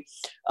majority,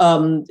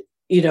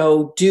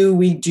 do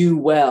we do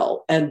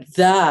well? And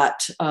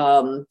that,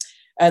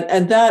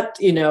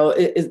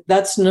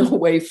 that's no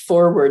way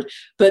forward.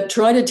 But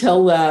try to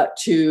tell that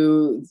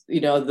to,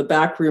 the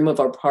back room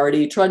of our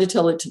party, try to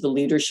tell it to the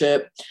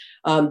leadership.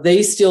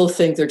 They still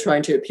think they're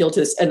trying to appeal to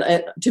this.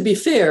 And to be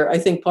fair, I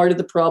think part of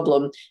the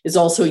problem is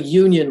also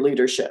union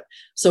leadership.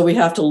 So we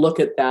have to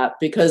look at that,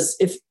 because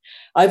if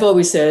I've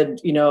always said,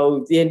 the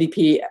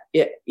NDP,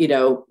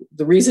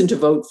 the reason to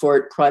vote for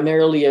it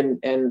primarily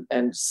and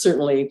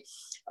certainly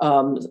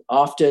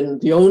often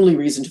the only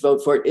reason to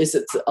vote for it is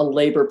it's a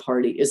labor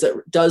party, is it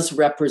does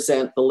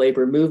represent the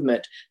labor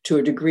movement to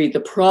a degree. The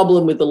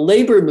problem with the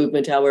labor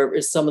movement, however,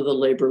 is some of the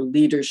labor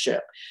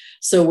leadership.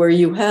 So where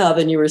you have,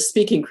 and you were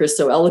speaking, Chris,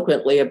 so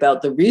eloquently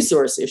about the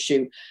resource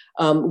issue,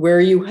 where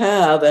you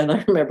have, and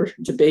I remember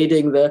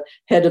debating the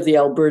head of the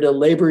Alberta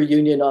Labor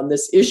Union on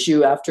this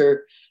issue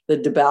after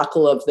the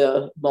debacle of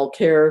the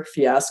Mulcair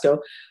fiasco.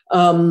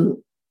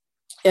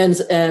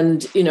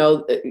 And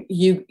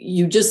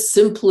you just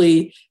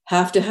simply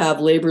have to have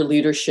labor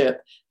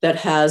leadership that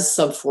has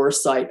some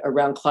foresight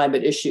around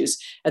climate issues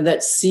and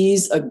that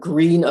sees a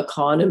green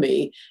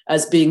economy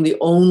as being the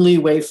only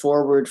way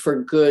forward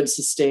for good,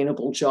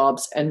 sustainable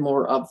jobs and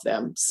more of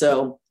them.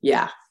 So,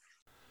 yeah.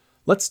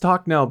 Let's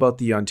talk now about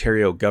the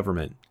Ontario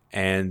government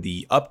and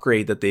the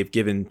upgrade that they've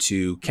given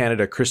to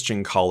Canada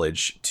Christian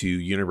College to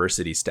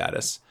university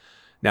status.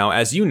 Now,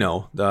 as you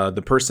know, the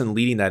person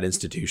leading that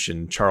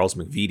institution, Charles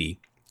McVety,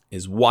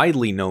 is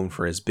widely known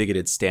for his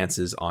bigoted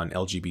stances on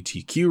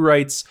LGBTQ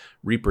rights,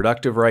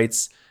 reproductive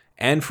rights,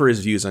 and for his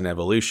views on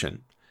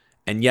evolution,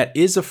 and yet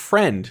is a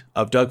friend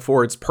of Doug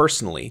Ford's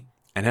personally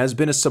and has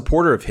been a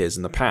supporter of his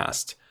in the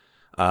past.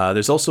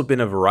 There's also been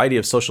a variety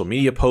of social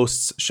media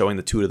posts showing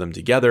the two of them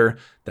together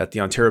that the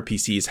Ontario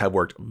PCs have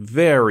worked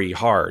very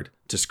hard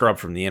to scrub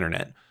from the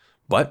internet.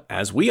 But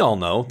as we all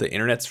know, the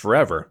internet's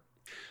forever.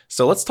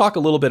 So let's talk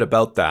a little bit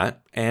about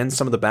that and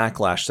some of the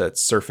backlash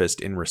that's surfaced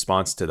in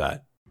response to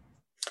that.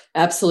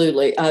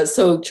 Absolutely.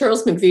 So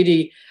Charles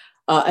McVety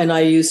and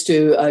I used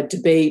to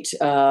debate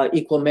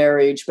equal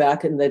marriage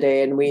back in the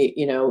day. And we,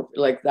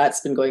 that's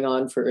been going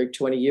on for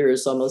 20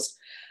 years almost.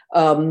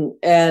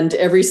 And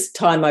every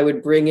time I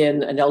would bring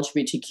in an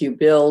LGBTQ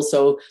bill.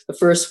 So the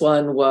first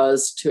one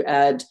was to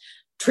add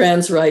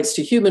trans rights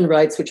to human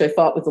rights, which I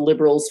fought with the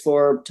Liberals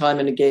for time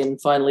and again,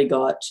 finally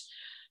got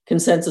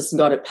consensus and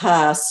got it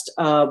passed.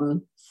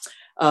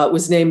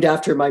 Was named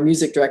after my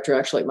music director,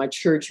 actually, at my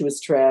church, who was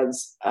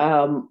trans.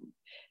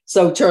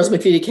 So Charles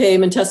McVety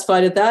came and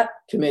testified at that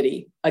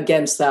committee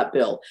against that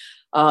bill.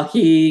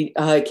 He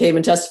came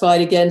and testified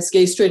against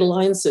gay-straight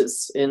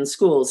alliances in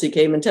schools. He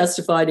came and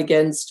testified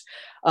against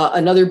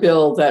another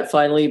bill that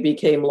finally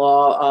became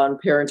law on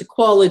parent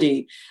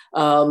equality.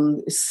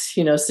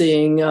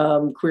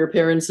 Seeing queer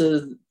parents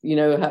as,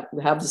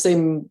 have the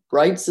same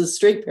rights as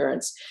straight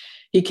parents.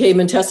 He came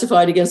and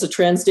testified against a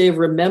Trans Day of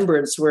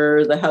Remembrance,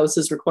 where the House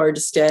is required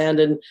to stand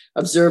and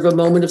observe a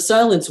moment of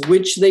silence,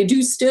 which they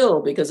do still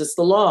because it's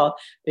the law,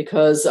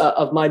 because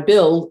of my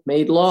bill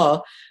made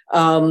law.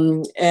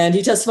 And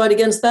he testified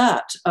against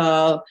that.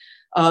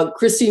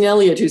 Christine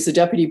Elliott, who's the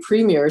deputy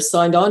premier,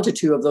 signed on to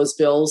two of those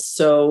bills.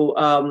 So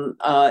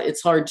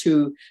it's hard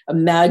to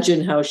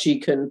imagine how she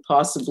can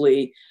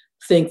possibly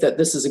think that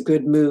this is a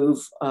good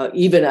move,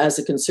 even as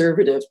a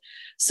conservative.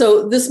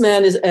 So this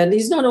man and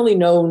he's not only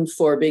known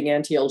for being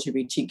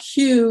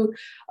anti-LGBTQ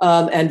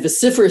and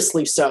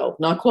vociferously so,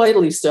 not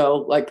quietly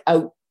so, like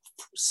out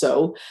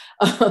so.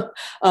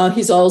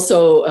 He's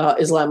also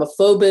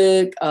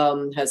Islamophobic,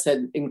 has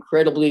said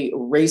incredibly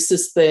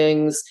racist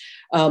things.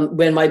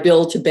 When my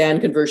bill to ban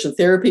conversion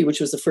therapy,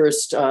 which was the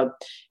first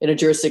in a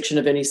jurisdiction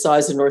of any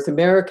size in North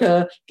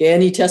America,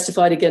 again, he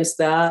testified against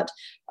that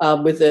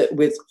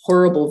with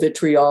horrible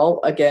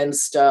vitriol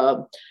against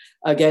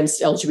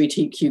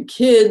LGBTQ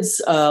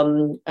kids.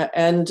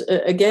 And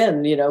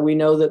again, we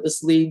know that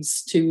this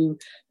leads to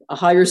a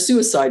higher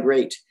suicide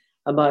rate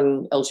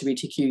among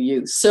LGBTQ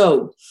youth.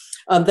 So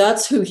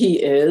that's who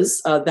he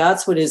is.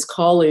 That's what his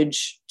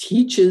college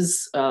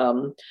teaches.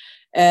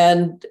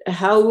 And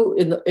how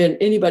in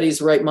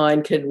anybody's right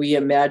mind can we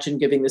imagine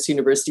giving this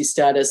university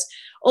status?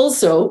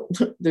 Also,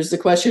 there's the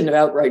question of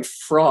outright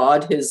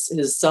fraud.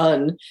 His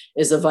son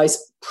is a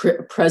vice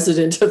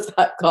president of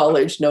that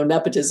college, no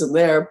nepotism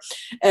there.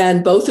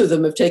 And both of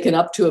them have taken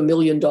up to $1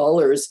 million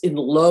in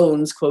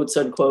loans, quotes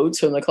unquote,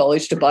 from the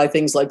college to buy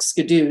things like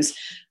skidoos.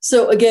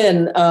 So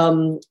again,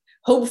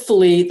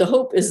 hopefully, the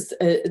hope is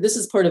this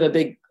is part of a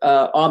big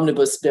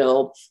omnibus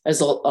bill. There's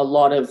a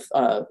lot of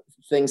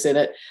things in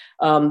it.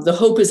 The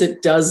hope is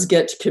it does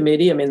get to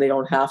committee. I mean, they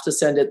don't have to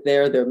send it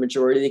there. They're a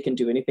majority. They can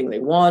do anything they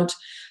want.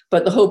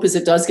 But the hope is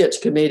it does get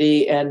to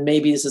committee, and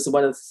maybe this is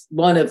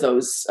one of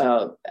those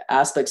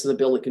aspects of the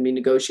bill that can be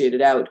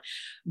negotiated out.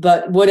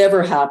 But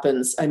whatever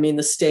happens, I mean,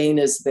 the stain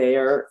is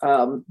there.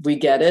 We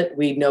get it.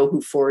 We know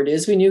who Ford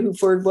is. We knew who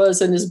Ford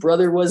was and his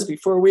brother was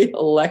before we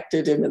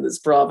elected him in this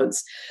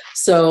province.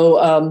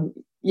 So,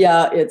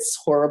 yeah, it's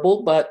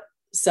horrible, but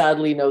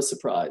sadly, no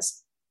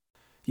surprise.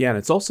 Yeah, and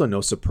it's also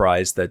no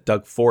surprise that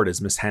Doug Ford has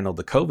mishandled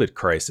the COVID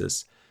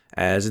crisis,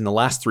 as in the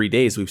last 3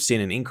 days, we've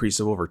seen an increase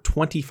of over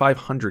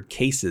 2,500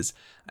 cases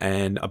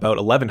and about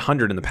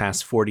 1,100 in the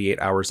past 48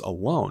 hours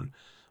alone,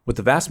 with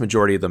the vast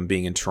majority of them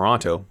being in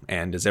Toronto.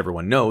 And as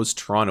everyone knows,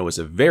 Toronto is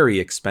a very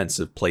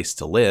expensive place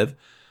to live,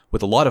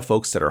 with a lot of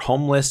folks that are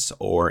homeless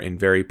or in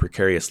very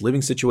precarious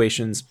living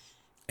situations.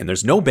 And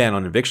there's no ban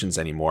on evictions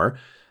anymore.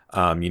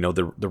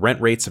 The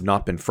rent rates have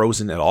not been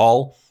frozen at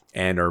all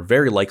and are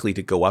very likely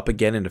to go up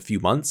again in a few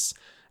months.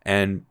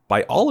 And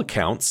by all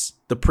accounts,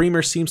 the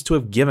Premier seems to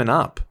have given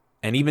up.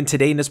 And even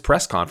today in his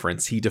press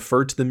conference, he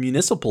deferred to the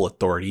municipal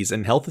authorities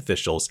and health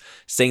officials,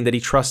 saying that he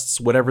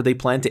trusts whatever they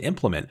plan to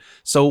implement.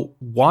 So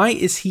why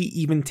is he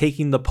even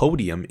taking the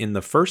podium in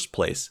the first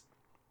place?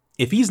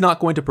 If he's not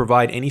going to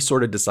provide any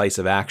sort of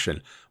decisive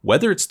action,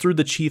 whether it's through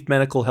the chief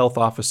medical health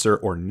officer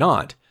or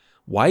not,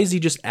 why is he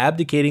just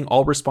abdicating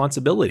all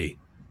responsibility?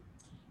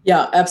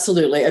 Yeah,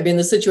 absolutely. I mean,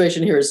 the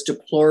situation here is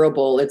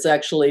deplorable. It's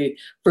actually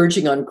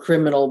verging on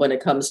criminal when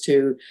it comes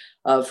to,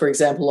 for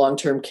example,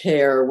 long-term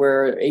care,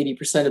 where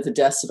 80% of the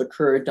deaths have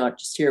occurred, not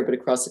just here, but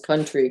across the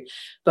country,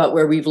 but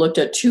where we've looked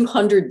at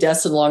 200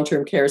 deaths in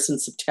long-term care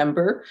since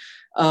September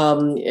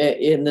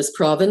in this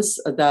province.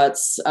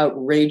 That's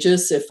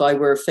outrageous. If I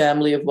were a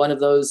family of one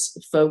of those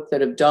folk that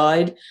have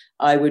died,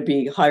 I would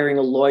be hiring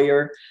a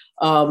lawyer,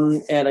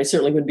 and I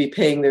certainly would be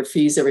paying their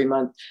fees every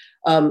month.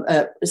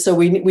 So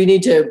we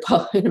need to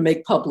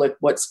make public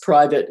what's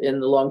private in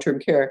the long-term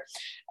care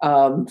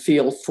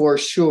field for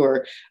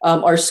sure.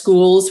 Our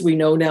schools, we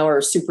know now,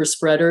 are super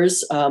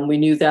spreaders. We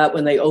knew that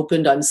when they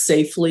opened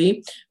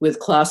unsafely with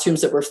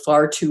classrooms that were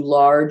far too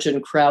large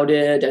and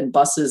crowded and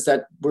buses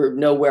that were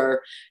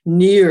nowhere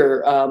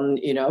near,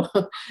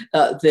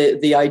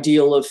 the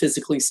ideal of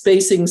physically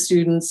spacing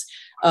students.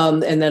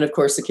 And then, of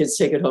course, the kids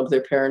take it home to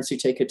their parents, who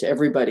take it to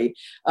everybody.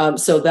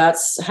 So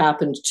that's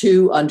happened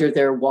too under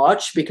their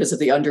watch because of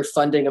the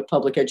underfunding of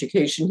public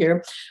education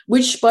here,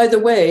 which, by the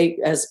way,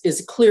 as is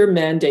a clear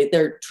mandate,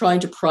 they're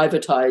trying to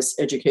privatize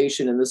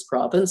education in this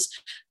province.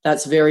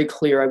 That's very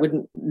clear. I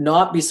wouldn't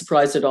not be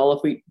surprised at all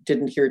if we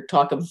didn't hear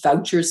talk of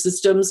voucher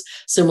systems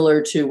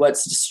similar to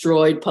what's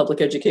destroyed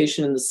public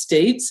education in the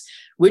States,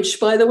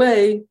 which, by the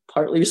way,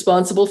 partly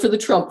responsible for the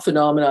Trump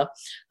phenomena,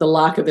 the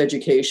lack of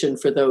education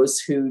for those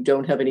who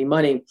don't have any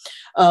money.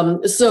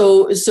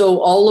 So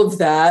all of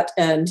that,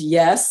 and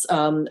yes,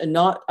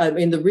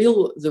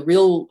 the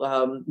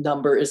real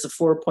number is a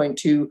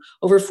 4.2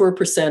 over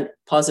 4%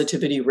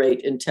 positivity rate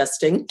in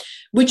testing,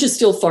 which is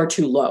still far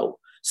too low.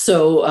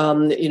 So,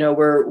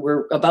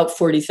 we're about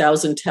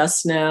 40,000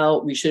 tests now.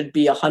 We should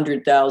be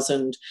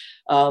 100,000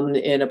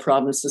 in a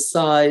province this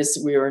size.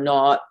 We are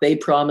not. They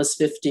promised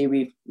 50.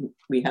 We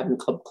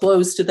haven't come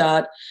close to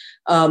that.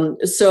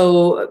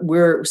 So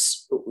we're,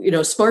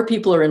 smart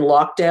people are in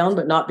lockdown,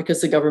 but not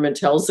because the government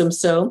tells them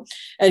so.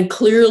 And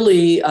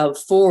clearly,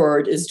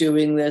 Ford is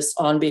doing this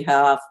on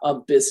behalf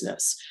of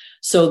business.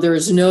 So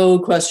there's no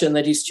question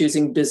that he's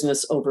choosing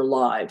business over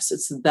lives.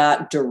 It's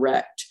that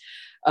direct.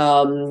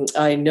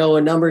 I know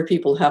a number of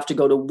people have to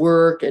go to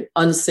work in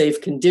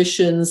unsafe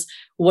conditions.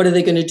 What are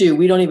they going to do?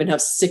 We don't even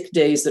have sick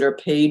days that are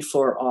paid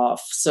for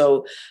off.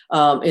 So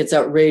it's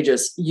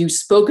outrageous. You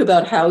spoke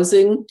about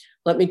housing.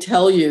 Let me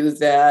tell you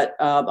that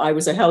I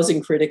was a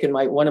housing critic in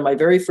one of my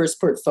very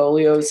first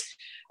portfolios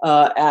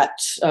at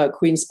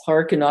Queen's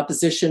Park in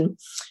opposition.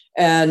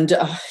 And,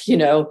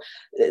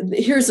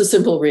 here's a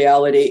simple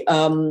reality.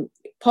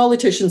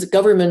 Politicians,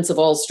 governments of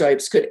all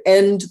stripes could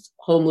end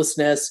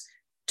homelessness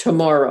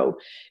tomorrow.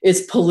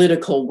 It's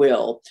political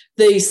will.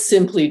 They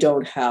simply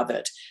don't have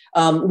it.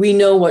 We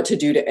know what to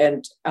do to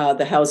end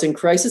the housing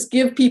crisis.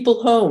 Give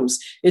people homes.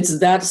 It's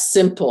that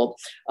simple.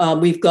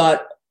 We've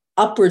got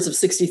upwards of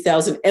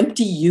 60,000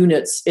 empty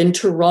units in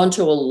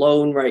Toronto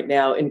alone right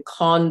now, in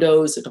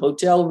condos and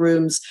hotel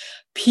rooms.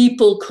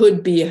 People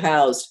could be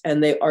housed,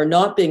 and they are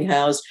not being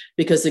housed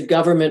because the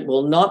government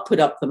will not put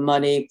up the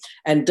money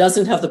and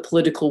doesn't have the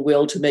political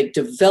will to make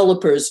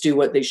developers do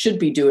what they should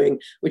be doing,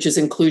 which is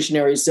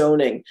inclusionary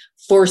zoning,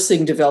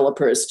 forcing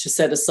developers to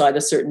set aside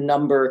a certain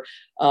number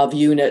of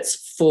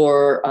units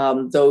for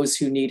those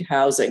who need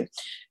housing.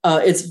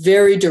 It's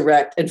very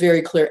direct and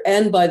very clear.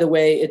 And by the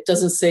way, it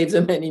doesn't save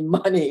them any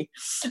money.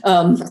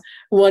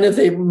 One of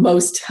the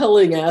most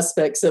telling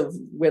aspects of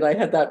when I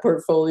had that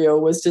portfolio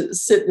was to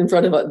sit in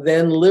front of a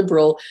then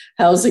Liberal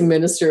housing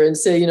minister and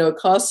say, it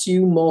costs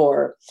you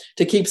more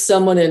to keep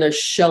someone in a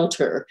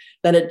shelter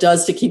than it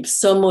does to keep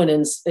someone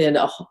in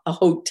a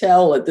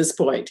hotel at this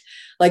point.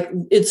 Like,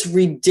 it's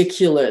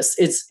ridiculous.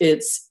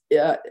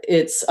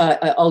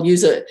 I'll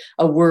use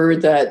a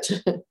word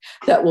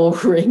that will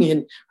ring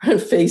in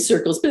face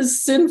circles, but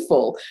it's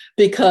sinful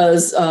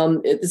because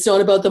it's not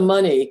about the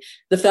money.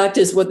 The fact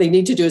is, what they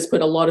need to do is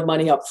put a lot of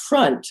money up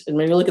front. And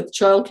when you look at the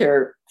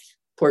childcare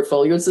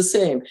portfolio, it's the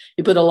same.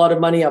 You put a lot of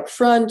money up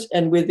front,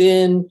 and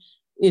within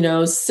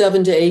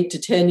 7 to 8 to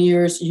 10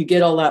 years, you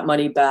get all that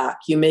money back.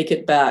 You make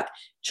it back.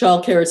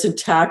 Childcare, it's in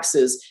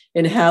taxes.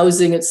 In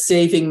housing, it's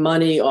saving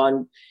money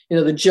on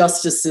the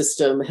justice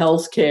system,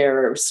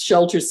 healthcare,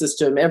 shelter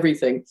system,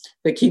 everything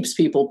that keeps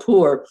people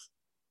poor.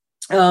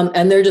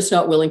 And they're just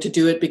not willing to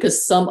do it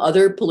because some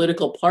other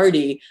political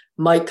party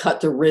might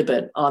cut the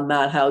ribbon on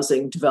that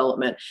housing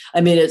development.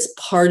 I mean, it's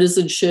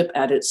partisanship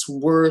at its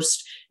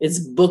worst. It's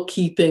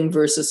bookkeeping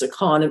versus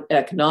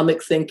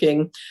economic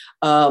thinking.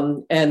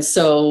 And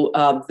so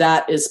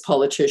that is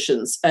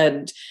politicians.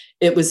 And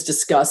it was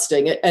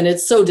disgusting. And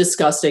it's so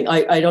disgusting.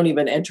 I don't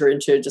even enter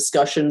into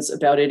discussions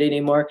about it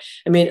anymore.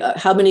 I mean,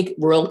 how many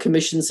royal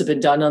commissions have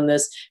been done on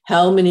this?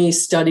 How many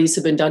studies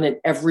have been done in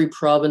every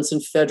province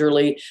and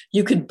federally?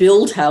 You could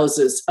build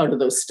houses out of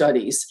those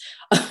studies.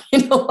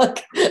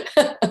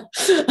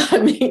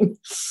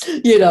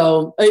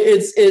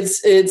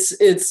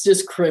 It's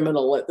just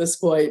criminal at this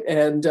point.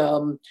 And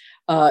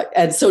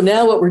And so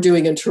now what we're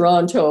doing in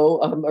Toronto,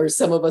 or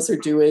some of us are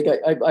doing,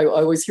 I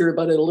always hear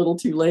about it a little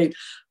too late,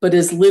 but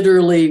is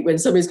literally when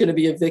somebody's going to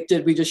be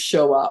evicted, we just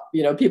show up.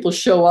 People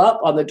show up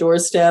on the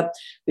doorstep,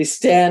 they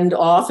stand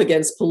off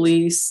against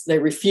police, they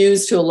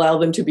refuse to allow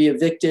them to be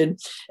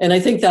evicted. And I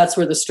think that's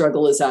where the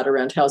struggle is at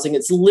around housing.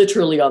 It's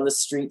literally on the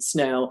streets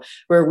now,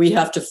 where we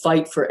have to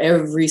fight for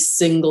every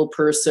single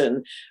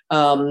person.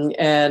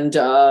 And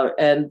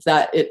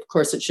that, of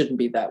course, it shouldn't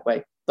be that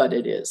way, but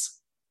it is.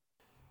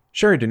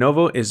 Sherry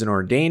DeNovo is an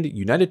ordained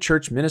United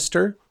Church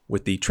minister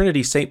with the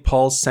Trinity St.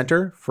 Paul's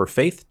Centre for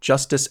Faith,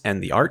 Justice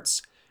and the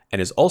Arts,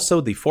 and is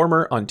also the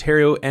former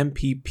Ontario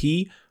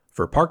MPP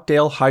for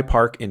Parkdale High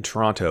Park in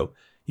Toronto.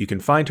 You can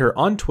find her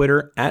on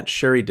Twitter at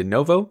Sherry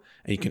DeNovo,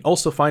 and you can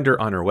also find her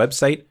on her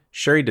website,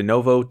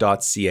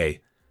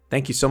 sherrydenovo.ca.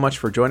 Thank you so much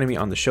for joining me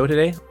on the show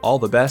today. All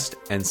the best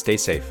and stay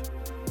safe.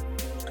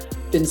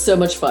 Been so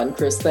much fun,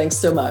 Chris. Thanks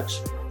so much.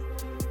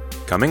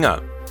 Coming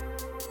up,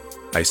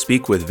 I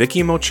speak with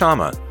Vicky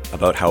Mochama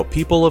about how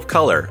people of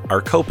color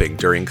are coping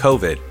during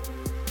COVID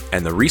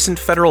and the recent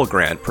federal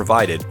grant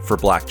provided for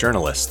Black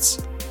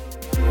journalists.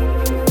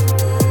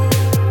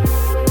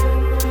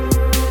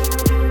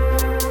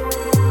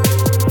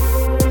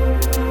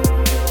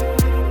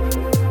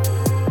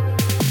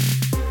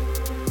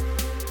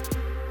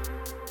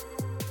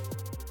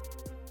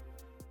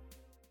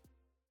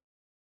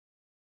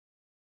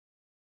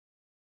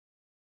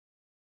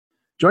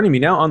 Joining me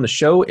now on the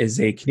show is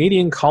a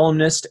Canadian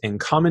columnist and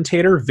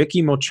commentator,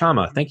 Vicky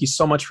Mochama. Thank you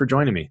so much for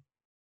joining me.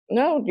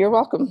 No, you're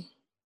welcome.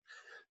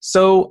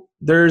 So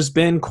there's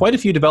been quite a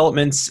few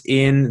developments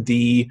in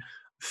the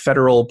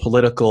federal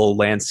political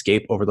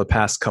landscape over the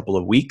past couple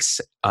of weeks.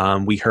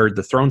 We heard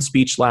the throne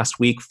speech last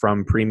week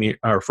from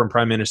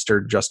Prime Minister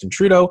Justin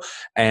Trudeau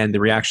and the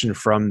reaction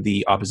from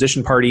the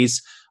opposition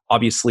parties.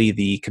 Obviously,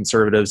 the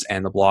Conservatives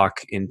and the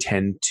Bloc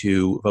intend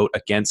to vote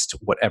against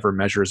whatever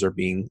measures are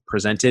being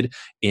presented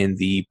in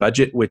the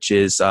budget, which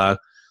is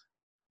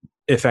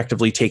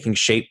effectively taking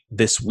shape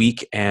this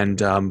week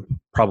and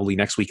probably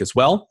next week as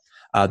well.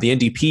 The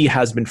NDP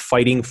has been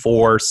fighting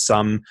for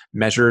some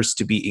measures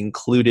to be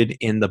included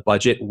in the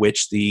budget,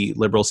 which the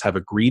Liberals have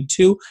agreed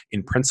to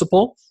in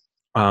principle.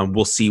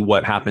 We'll see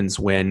what happens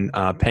when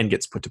pen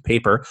gets put to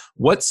paper.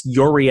 What's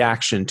your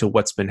reaction to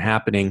what's been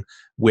happening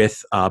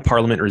with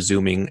Parliament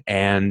resuming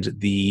and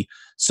the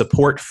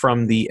support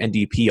from the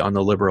NDP on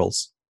the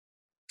Liberals?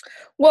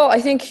 Well, I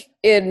think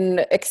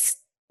in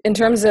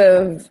terms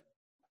of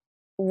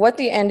what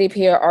the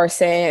NDP are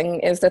saying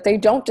is that they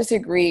don't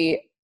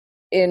disagree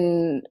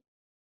in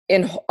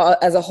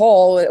as a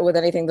whole with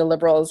anything the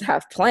Liberals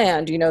have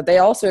planned. They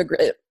also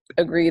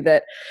agree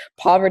that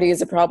poverty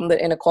is a problem,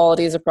 that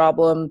inequality is a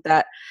problem,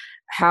 that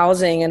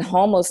housing and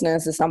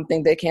homelessness is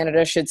something that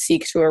Canada should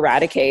seek to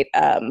eradicate.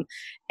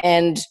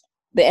 And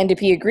the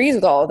NDP agrees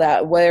with all of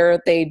that.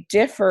 Where they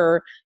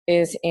differ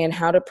is in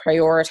how to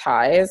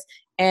prioritize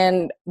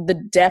and the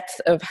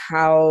depth of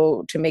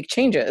how to make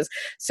changes.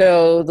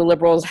 So the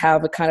Liberals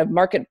have a kind of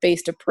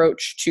market-based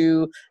approach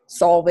to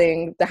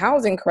solving the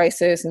housing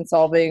crisis and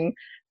solving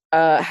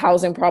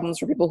housing problems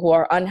for people who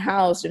are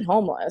unhoused and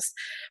homeless.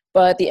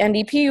 But the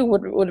NDP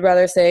would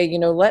rather say,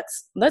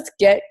 let's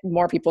get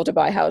more people to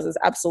buy houses.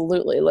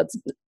 Absolutely. Let's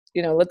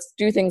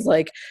do things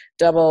like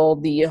double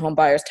the home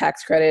buyers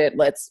tax credit.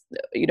 Let's,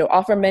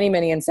 offer many,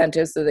 many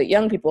incentives so that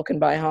young people can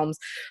buy homes.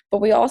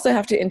 But we also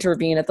have to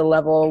intervene at the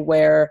level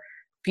where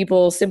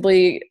people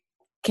simply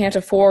can't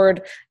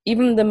afford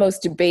even the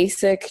most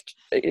basic,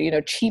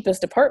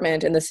 cheapest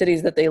apartment in the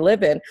cities that they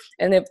live in.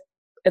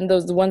 And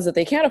the ones that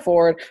they can't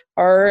afford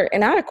are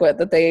inadequate,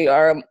 that they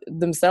are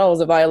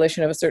themselves a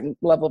violation of a certain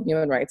level of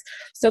human rights.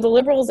 So the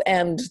Liberals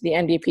and the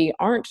NDP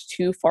aren't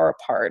too far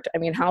apart. I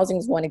mean, housing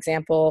is one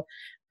example.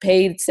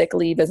 Paid sick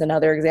leave is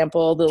another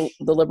example. The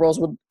Liberals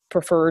would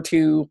prefer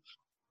to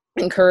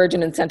encourage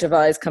and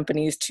incentivize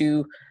companies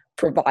to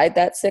provide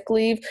that sick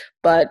leave,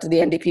 but the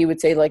NDP would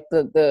say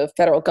the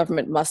federal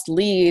government must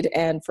lead,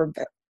 and for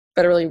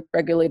federally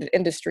regulated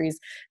industries,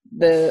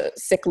 the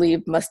sick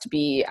leave must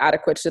be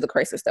adequate to the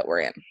crisis that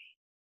we're in.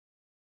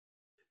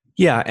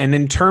 Yeah, and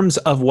in terms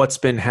of what's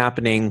been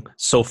happening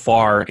so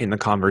far in the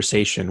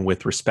conversation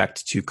with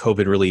respect to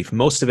COVID relief,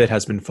 most of it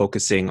has been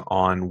focusing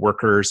on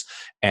workers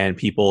and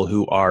people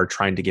who are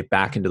trying to get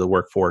back into the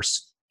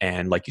workforce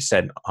and, like you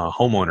said,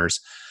 homeowners.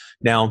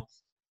 Now,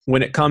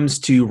 when it comes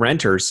to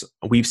renters,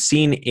 we've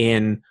seen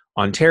in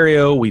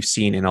Ontario, we've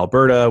seen in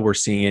Alberta, we're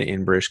seeing it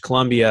in British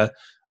Columbia,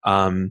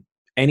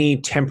 any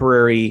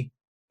temporary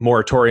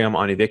moratorium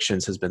on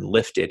evictions has been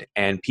lifted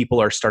and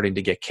people are starting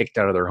to get kicked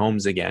out of their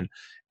homes again.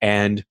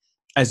 And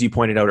as you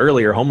pointed out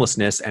earlier,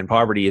 homelessness and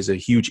poverty is a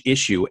huge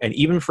issue. And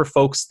even for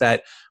folks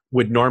that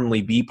would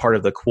normally be part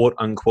of the quote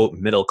unquote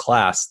middle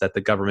class that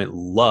the government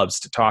loves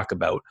to talk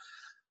about,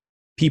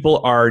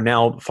 people are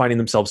now finding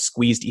themselves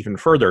squeezed even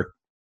further.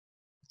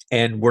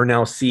 And we're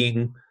now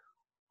seeing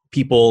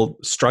people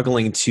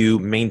struggling to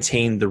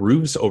maintain the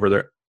roofs over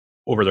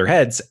their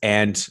heads,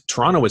 and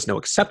Toronto is no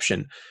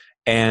exception.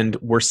 And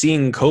we're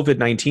seeing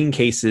COVID-19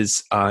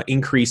 cases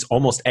increase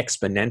almost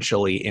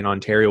exponentially in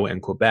Ontario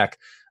and Quebec.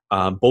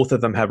 Both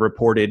of them have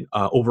reported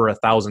over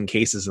 1,000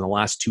 cases in the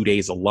last 2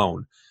 days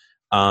alone.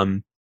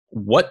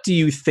 What do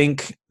you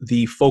think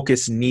the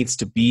focus needs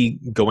to be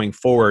going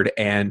forward,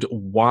 and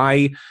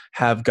why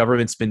have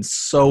governments been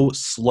so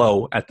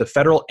slow at the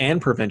federal and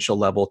provincial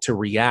level to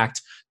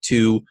react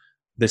to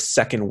this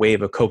second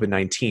wave of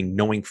COVID-19,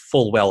 knowing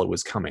full well it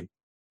was coming?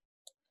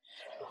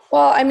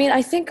 Well, I mean,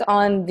 I think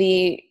on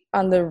the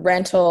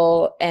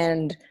rental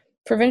and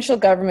provincial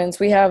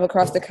governments we have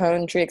across the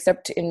country,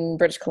 except in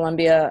British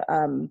Columbia,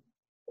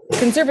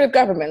 conservative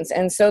governments,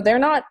 and so they're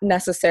not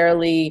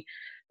necessarily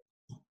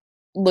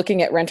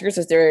looking at renters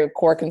as their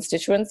core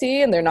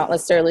constituency, and they're not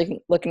necessarily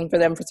looking for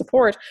them for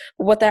support.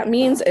 But what that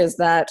means is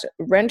that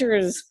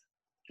renters'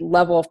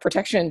 level of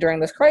protection during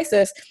this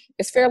crisis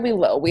is fairly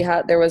low.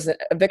 There was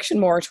eviction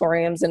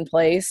moratoriums in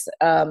place.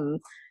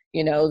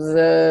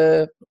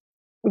 The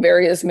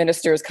various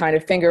ministers kind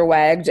of finger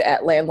wagged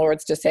at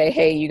landlords to say,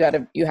 hey,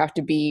 you have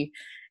to be,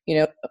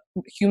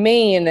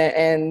 humane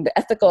and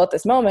ethical at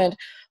this moment.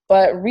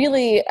 But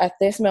really at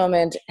this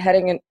moment,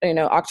 heading in,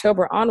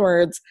 October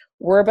onwards,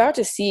 we're about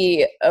to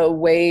see a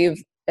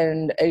wave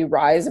and a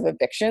rise of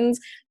evictions.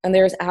 And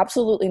there's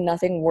absolutely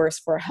nothing worse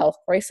for a health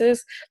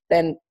crisis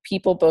than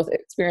people both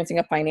experiencing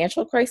a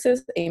financial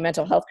crisis, a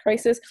mental health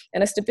crisis,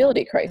 and a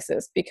stability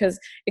crisis, because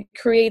it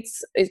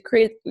creates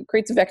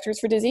vectors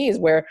for disease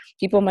where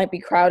people might be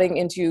crowding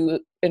into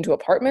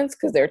apartments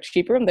because they're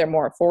cheaper and they're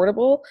more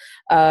affordable.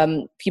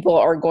 People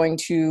are going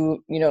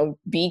to,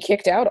 be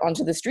kicked out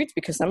onto the streets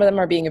because some of them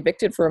are being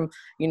evicted from,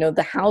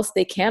 the house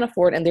they can't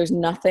afford, and there's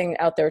nothing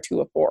out there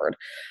to afford.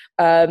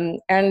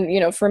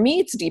 For me,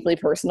 it's deeply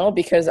personal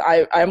because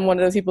I'm one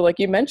of those people, like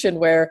you mentioned,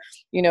 where,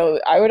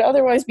 I would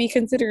otherwise be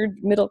considered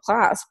middle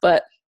class,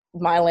 but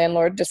my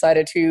landlord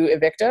decided to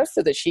evict us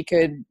so that she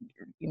could,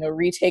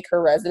 retake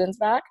her residence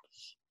back.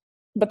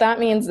 But that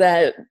means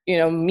that,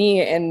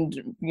 me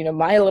and,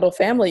 my little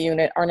family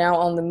unit are now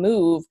on the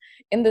move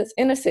in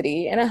a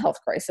city, in a health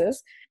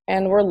crisis.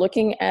 And we're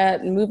looking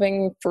at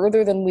moving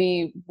further than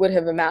we would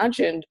have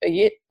imagined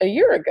a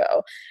year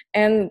ago.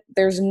 And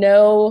there's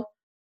no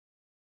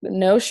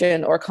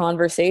notion or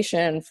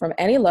conversation from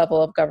any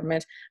level of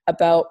government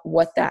about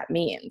what that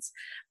means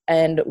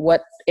and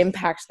what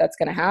impact that's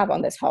going to have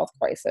on this health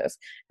crisis.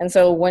 And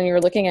so when you're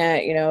looking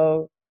at,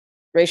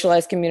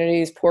 racialized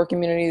communities, poor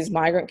communities,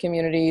 migrant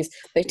communities,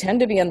 they tend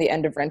to be on the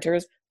end of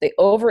renters. They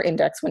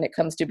over-index when it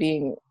comes to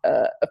being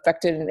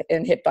affected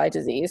and hit by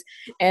disease.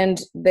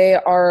 And they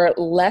are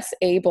less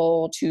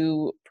able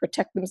to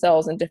protect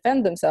themselves and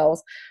defend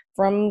themselves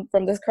from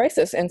this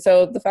crisis. And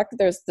so the fact that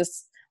there's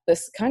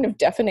this kind of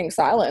deafening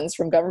silence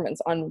from governments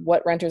on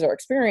what renters are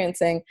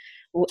experiencing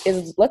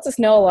lets us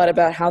know a lot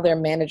about how they're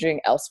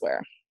managing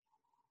elsewhere.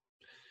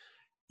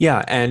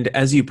 Yeah, and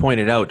as you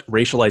pointed out,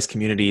 racialized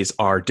communities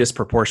are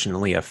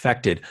disproportionately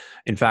affected.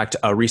 In fact,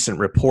 a recent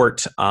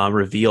report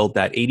revealed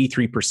that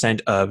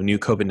 83% of new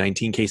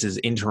COVID-19 cases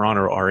in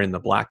Toronto are in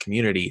the Black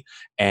community.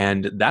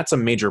 And that's a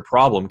major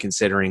problem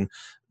considering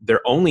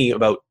they're only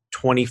about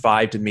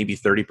 25 to maybe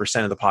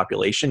 30% of the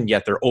population,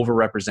 yet they're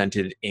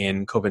overrepresented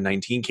in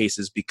COVID-19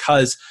 cases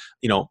because,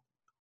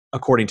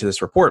 according to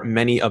this report,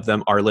 many of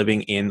them are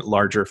living in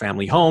larger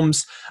family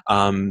homes.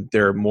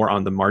 They're more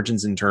on the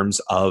margins in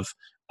terms of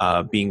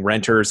being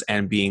renters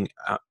and being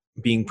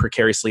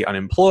precariously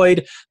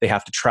unemployed. They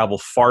have to travel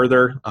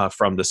farther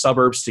from the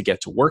suburbs to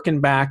get to work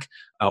and back,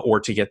 or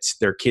to get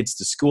their kids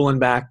to school and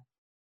back.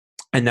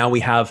 And now we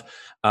have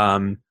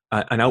an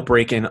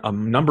outbreak in a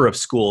number of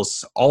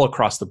schools all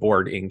across the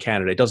board in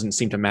Canada. It doesn't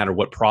seem to matter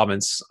what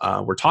province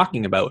we're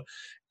talking about.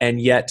 And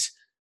yet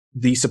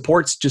the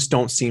supports just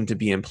don't seem to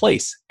be in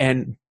place.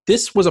 And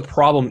this was a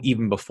problem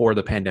even before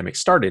the pandemic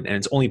started, and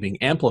it's only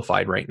being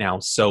amplified right now.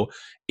 So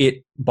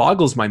it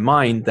boggles my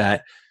mind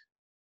that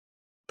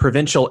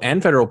provincial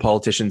and federal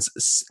politicians,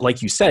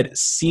 like you said,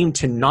 seem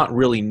to not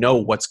really know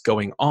what's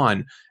going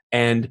on.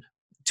 And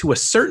to a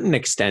certain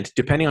extent,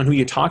 depending on who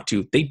you talk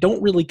to, they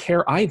don't really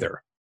care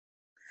either.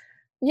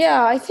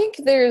 Yeah, I think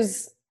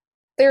there's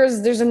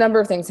a number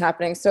of things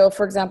happening. So,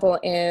 for example,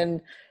 in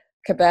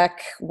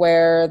Quebec,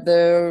 where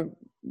the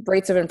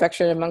rates of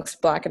infection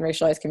amongst Black and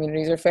racialized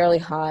communities are fairly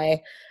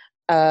high,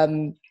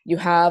 you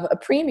have a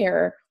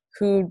premier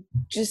who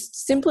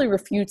just simply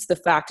refutes the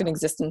fact and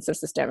existence of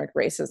systemic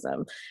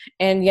racism.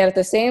 And yet at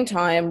the same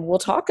time, we'll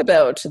talk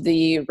about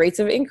the rates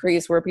of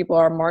increase where people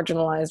are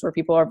marginalized, where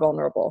people are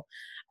vulnerable.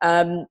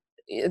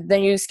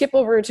 Then you skip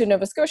over to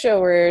Nova Scotia,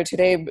 where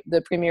today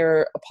the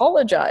premier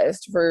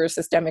apologized for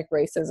systemic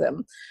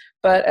racism,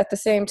 but at the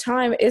same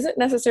time isn't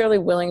necessarily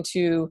willing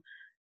to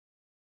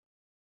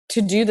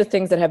do the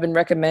things that have been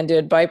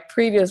recommended by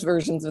previous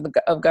versions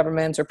of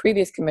governments or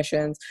previous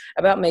commissions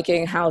about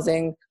making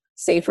housing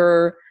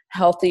safer,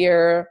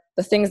 healthier,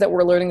 the things that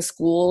we're learning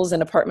schools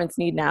and apartments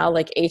need now,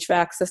 like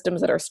HVAC systems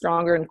that are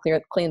stronger and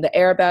clean the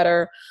air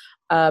better,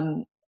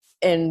 and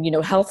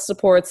health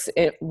supports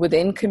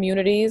within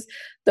communities.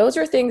 Those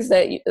are things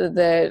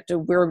that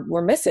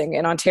we're missing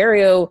in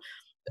Ontario.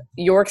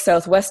 York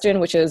Southwestern,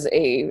 which is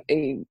a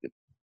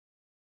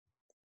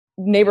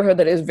neighborhood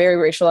that is very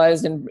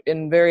racialized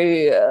and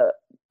very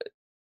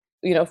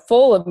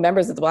full of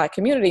members of the Black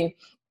community,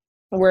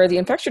 where the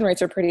infection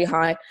rates are pretty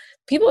high.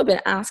 People have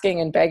been asking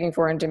and begging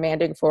for and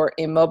demanding for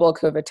a mobile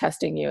COVID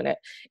testing unit.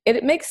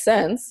 It makes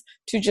sense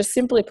to just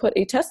simply put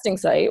a testing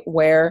site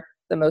where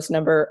the most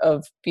number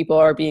of people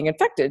are being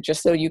infected,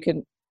 just so you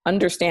can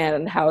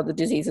understand how the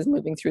disease is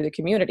moving through the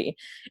community.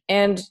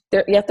 And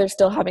yet they're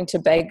still having to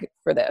beg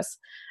for this.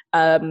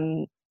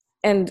 And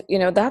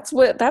that's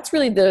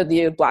really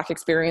the Black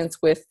experience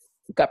with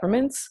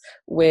governments,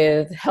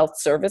 with health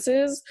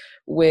services,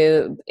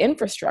 with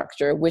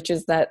infrastructure, which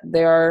is that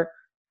there are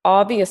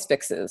obvious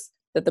fixes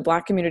that the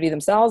Black community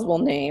themselves will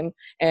name,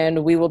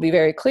 and we will be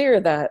very clear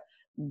that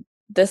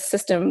this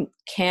system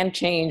can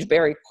change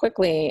very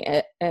quickly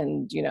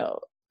and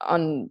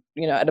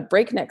at a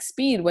breakneck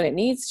speed when it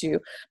needs to.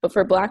 But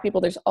for Black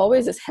people, there's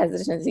always this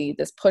hesitancy,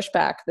 this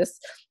pushback, this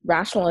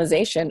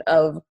rationalization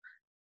of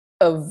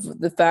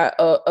the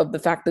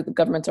fact that the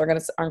governments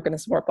aren't going to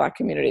support Black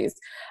communities,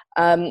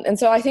 and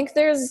so I think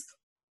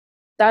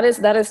that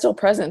is still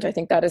present. I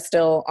think that is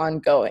still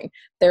ongoing.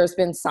 There's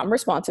been some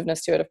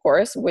responsiveness to it, of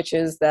course, which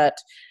is that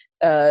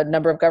a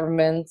number of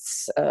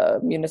governments,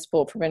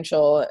 municipal,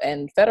 provincial,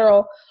 and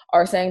federal,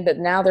 are saying that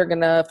now they're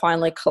going to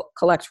finally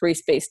collect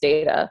race-based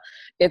data.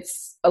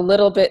 It's a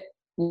little bit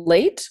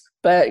late,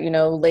 but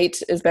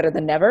late is better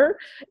than never.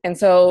 And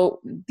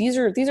so these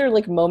are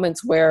like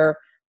moments where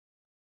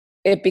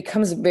it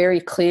becomes very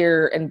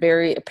clear and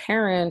very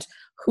apparent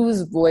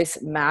whose voice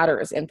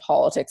matters in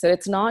politics. And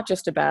it's not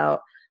just about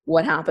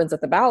what happens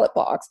at the ballot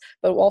box,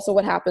 but also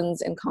what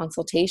happens in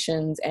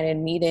consultations and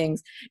in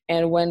meetings.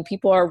 And when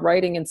people are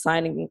writing and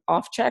signing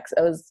off checks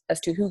as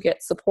to who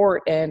gets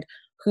support and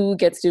who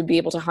gets to be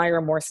able to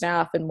hire more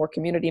staff and more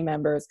community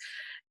members,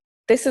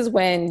 this is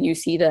when you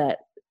see that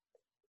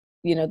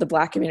the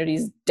Black community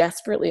is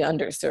desperately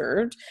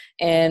underserved,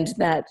 and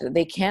that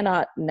they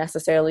cannot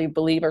necessarily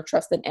believe or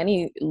trust that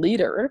any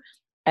leader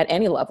at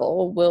any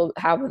level will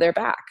have their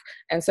back.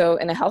 And so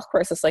in a health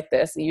crisis like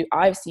this,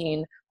 I've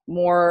seen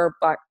more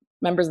Black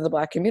members of the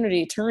Black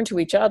community turn to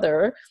each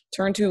other,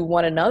 turn to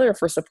one another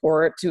for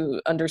support,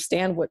 to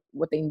understand what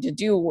they need to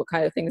do, what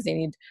kind of things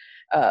they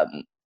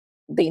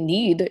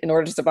need in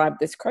order to survive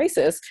this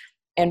crisis,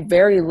 and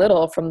very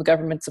little from the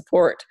government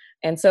support.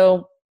 And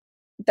so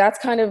that's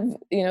kind of,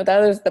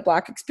 that is the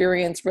Black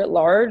experience writ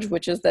large,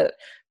 which is that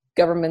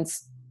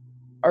governments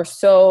are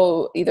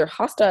so either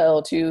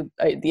hostile to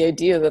the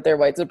idea that they're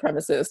white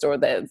supremacist or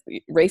that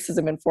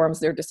racism informs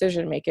their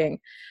decision making,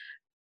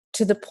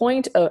 to the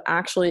point of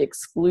actually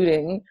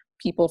excluding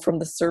people from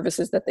the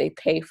services that they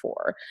pay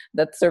for,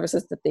 that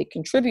services that they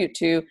contribute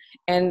to.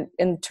 And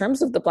in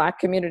terms of the Black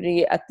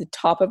community at the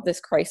top of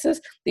this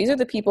crisis, these are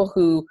the people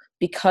who,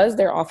 because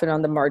they're often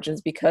on the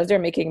margins, because they're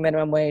making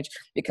minimum wage,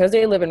 because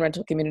they live in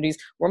rental communities,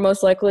 were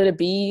most likely to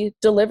be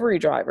delivery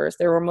drivers.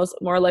 They were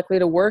more likely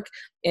to work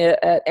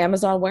at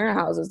Amazon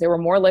warehouses. They were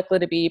more likely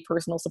to be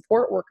personal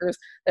support workers.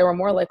 They were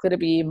more likely to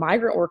be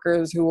migrant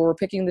workers who were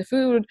picking the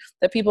food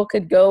that people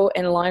could go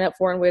and line up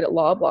for and wait at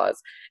Loblaws.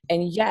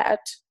 And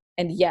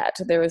yet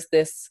there was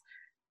this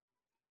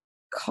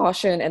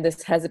caution and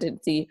this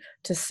hesitancy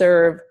to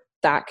serve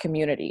that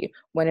community,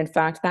 when in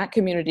fact that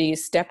community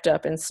stepped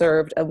up and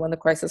served when the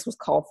crisis was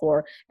called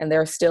for, and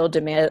they're still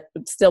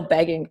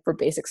begging for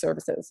basic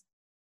services.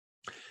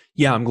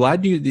 Yeah, I'm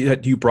glad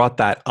you brought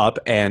that up,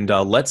 and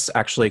let's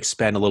actually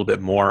expand a little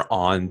bit more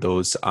on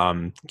those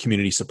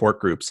community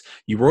support groups.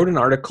 You wrote an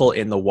article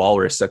in the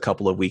Walrus a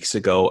couple of weeks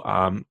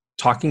ago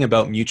talking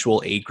about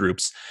mutual aid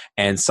groups,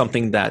 and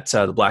something that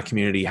the Black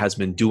community has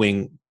been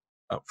doing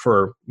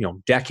for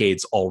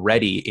decades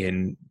already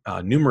in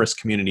numerous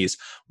communities,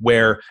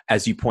 where,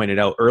 as you pointed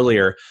out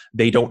earlier,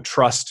 they don't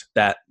trust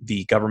that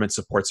the government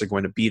supports are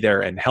going to be there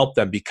and help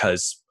them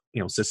because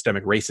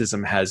systemic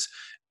racism has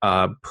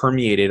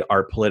permeated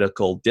our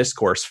political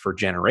discourse for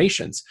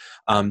generations.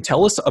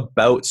 Tell us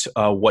about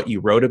what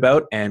you wrote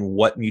about and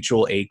what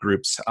mutual aid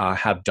groups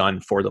have done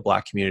for the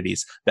Black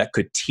communities that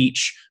could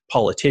teach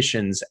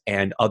politicians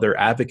and other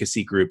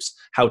advocacy groups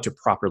how to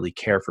properly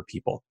care for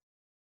people.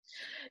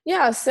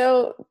 Yeah,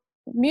 so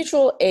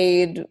mutual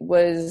aid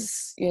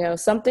was,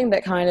 something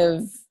that kind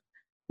of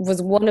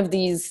was one of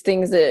these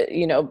things that,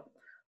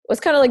 was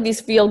kind of like these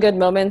feel-good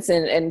moments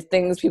and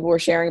things people were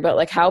sharing about,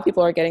 like how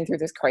people are getting through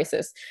this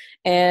crisis.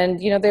 And,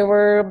 there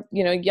were,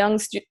 young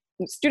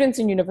students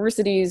in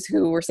universities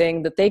who were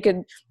saying that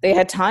they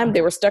had time,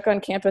 they were stuck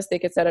on campus, they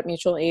could set up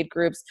mutual aid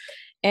groups.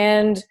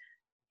 And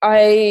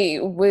I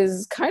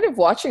was kind of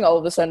watching all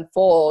of this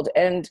unfold,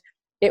 and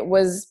it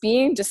was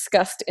being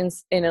discussed in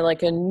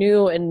a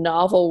new and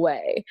novel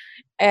way.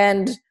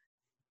 And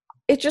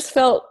it just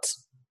felt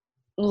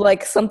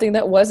like something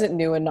that wasn't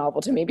new and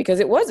novel to me, because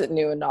it wasn't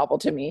new and novel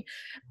to me.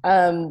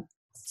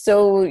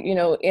 So,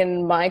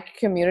 in my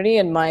community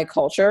and my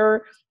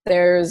culture,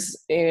 there's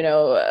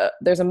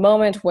a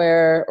moment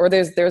where, or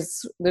there's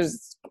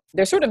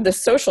sort of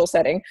this social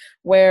setting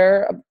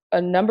where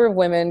a number of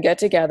women get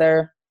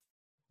together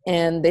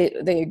and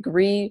they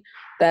agree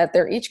that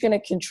they're each going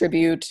to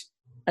contribute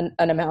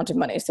an amount of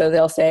money. So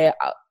they'll say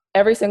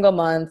every single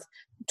month,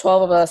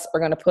 12 of us are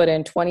going to put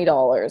in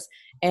 $20,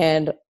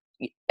 and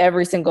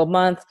every single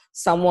month,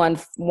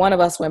 one of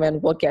us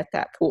women will get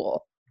that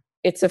pool.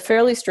 It's a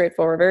fairly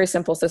straightforward, very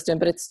simple system,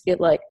 but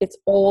it's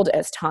old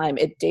as time.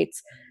 It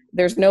dates.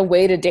 There's no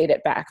way to date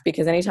it back,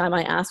 because anytime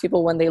I ask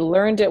people when they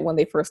learned it, when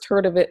they first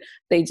heard of it,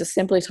 they just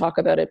simply talk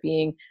about it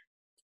being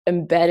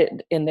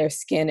embedded in their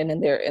skin and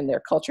in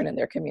their culture and in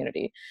their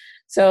community.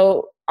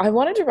 So I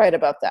wanted to write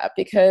about that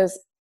because,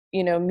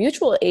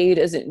 mutual aid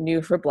isn't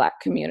new for Black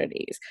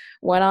communities.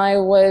 When I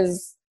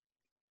was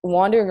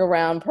wandering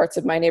around parts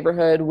of my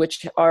neighborhood,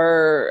 which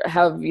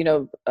have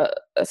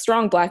a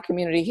strong Black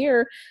community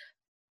here,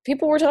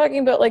 people were talking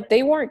about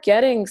they weren't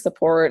getting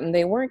support and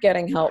they weren't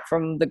getting help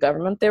from the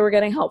government. They were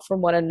getting help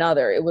from one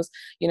another. It was,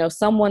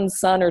 someone's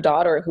son or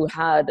daughter who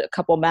had a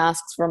couple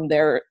masks from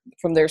their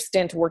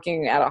stint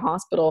working at a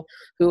hospital,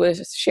 who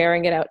was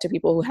sharing it out to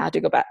people who had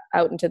to go back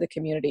out into the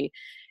community.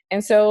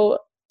 And so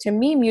to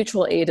me,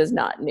 mutual aid is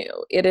not new.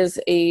 It is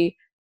a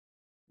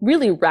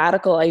really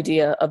radical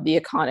idea of the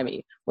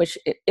economy, which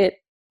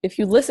if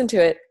you listen to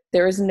it,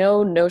 there's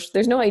no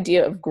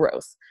idea of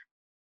growth.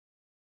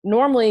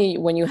 Normally,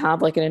 when you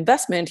have an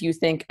investment, you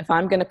think, if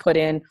I'm going to put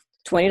in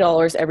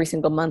 $20 every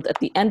single month, at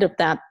the end of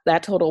that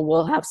total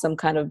will have some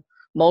kind of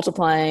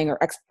multiplying or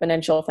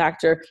exponential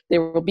factor.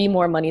 There will be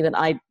more money than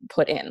I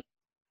put in.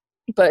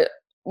 But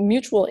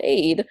mutual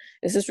aid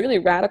is this really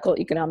radical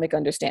economic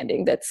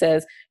understanding that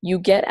says you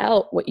get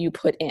out what you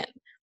put in.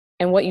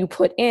 And what you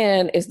put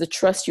in is the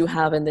trust you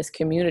have in this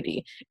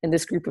community, in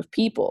this group of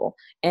people,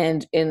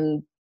 and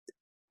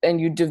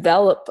you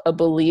develop a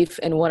belief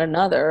in one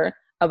another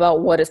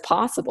about what is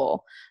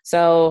possible.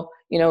 So,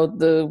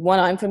 the one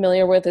I'm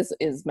familiar with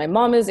is my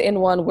mom is in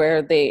one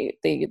where they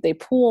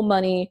pool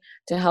money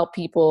to help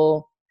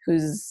people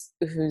whose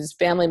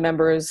family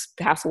members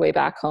pass away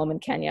back home in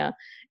Kenya.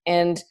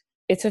 And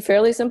it's a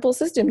fairly simple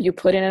system. You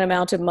put in an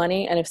amount of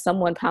money, and if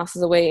someone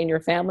passes away in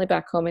your family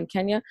back home in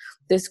Kenya,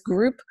 this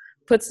group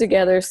puts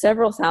together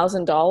several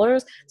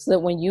 $1,000s so that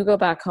when you go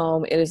back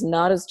home, it is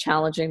not as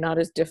challenging, not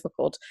as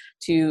difficult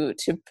to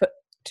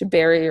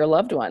bury your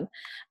loved one.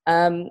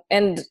 And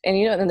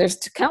there's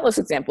countless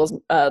examples.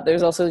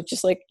 There's also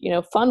just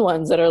fun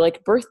ones that are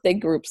birthday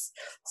groups.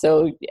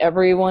 So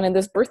everyone in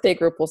this birthday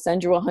group will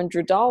send you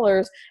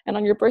 $100, and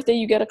on your birthday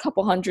you get a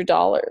couple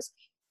 $100.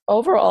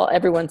 Overall,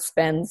 everyone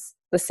spends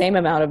the same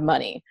amount of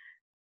money.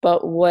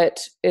 But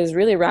what is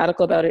really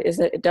radical about it is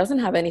that it doesn't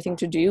have anything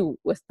to do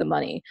with the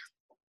money.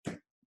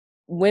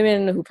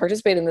 Women who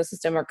participate in the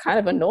system are kind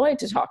of annoyed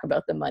to talk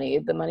about the money.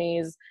 The money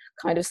is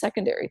kind of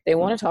secondary. They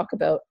want to talk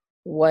about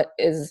what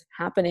is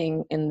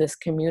happening in this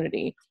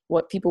community,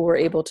 what people were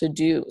able to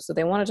do. So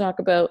they want to talk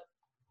about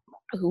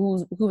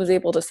who was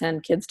able to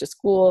send kids to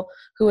school,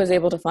 who was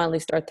able to finally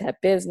start that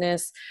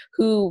business,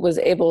 who was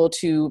able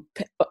to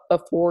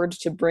afford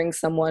to bring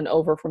someone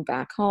over from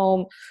back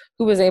home,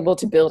 who was able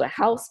to build a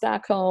house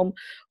back home,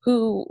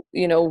 who,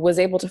 was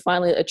able to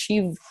finally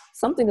achieve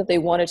something that they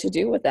wanted to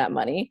do with that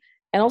money.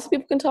 And also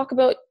people can talk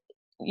about,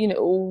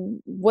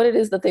 what it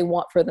is that they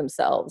want for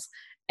themselves.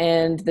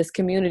 And this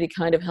community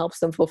kind of helps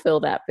them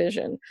fulfill that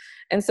vision.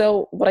 And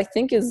so what I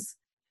think is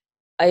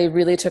I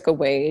really took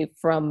away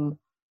from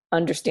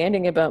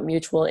understanding about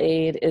mutual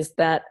aid is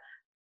that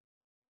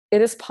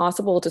it is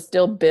possible to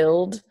still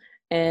build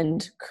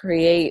and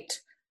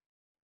create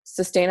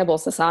sustainable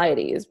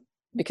societies,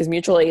 because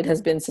mutual aid has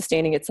been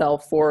sustaining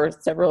itself for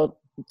several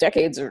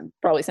decades or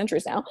probably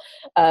centuries now,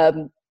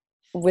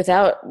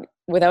 without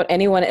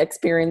anyone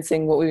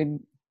experiencing what we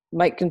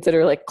might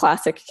consider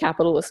classic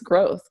capitalist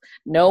growth.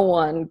 No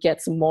one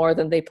gets more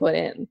than they put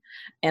in.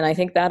 And I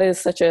think that is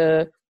such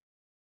a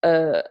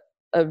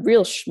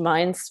real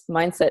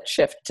mindset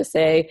shift to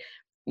say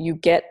you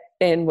get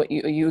in what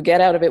you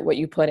get out of it what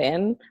you put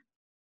in,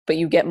 but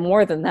you get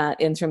more than that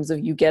in terms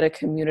of you get a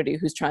community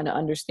who's trying to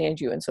understand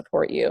you and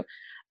support you.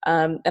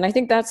 And I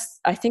think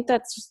that's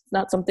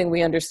not something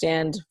we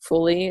understand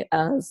fully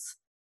as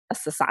a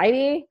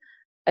society.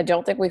 I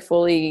don't think we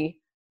fully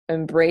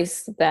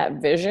embrace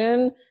that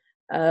vision.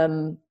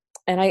 And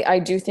I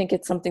do think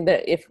it's something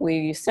that if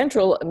we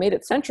made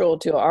it central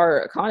to our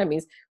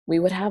economies, we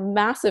would have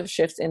massive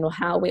shifts in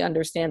how we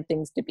understand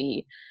things to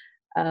be.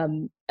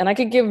 And I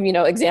could give,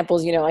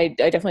 examples, I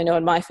definitely know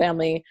in my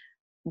family,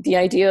 the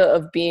idea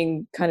of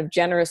being kind of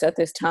generous at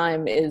this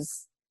time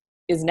is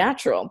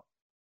natural.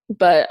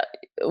 But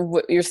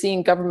what you're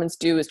seeing governments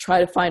do is try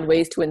to find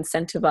ways to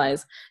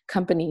incentivize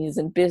companies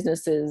and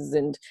businesses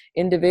and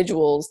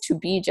individuals to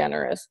be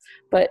generous.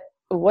 But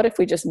what if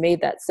we just made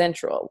that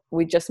central?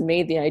 We just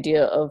made the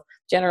idea of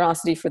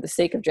generosity for the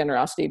sake of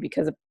generosity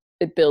because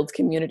it builds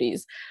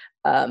communities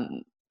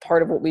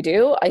part of what we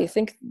do. I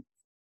think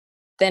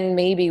then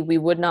maybe we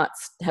would not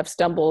have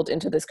stumbled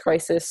into this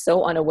crisis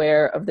so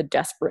unaware of the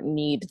desperate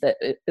need that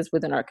is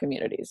within our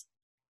communities.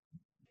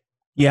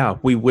 Yeah,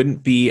 we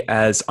wouldn't be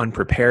as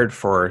unprepared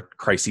for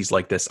crises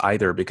like this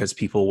either, because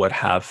people would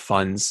have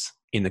funds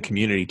in the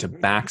community to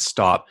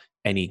backstop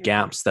any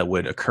gaps that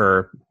would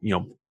occur,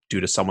 due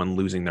to someone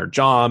losing their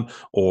job,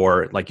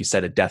 or like you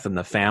said, a death in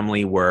the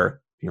family where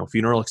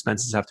funeral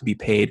expenses have to be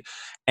paid.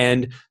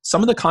 And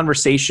some of the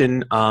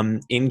conversation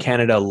in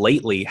Canada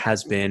lately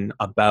has been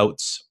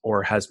about,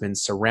 or has been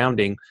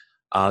surrounding,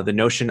 the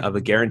notion of a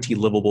guaranteed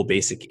livable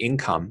basic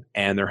income.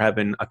 And there have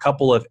been a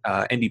couple of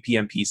NDP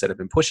MPs that have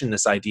been pushing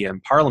this idea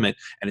in Parliament,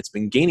 and it's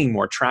been gaining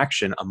more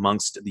traction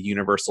amongst the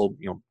universal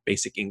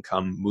basic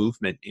income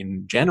movement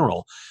in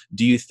general.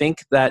 Do you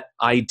think that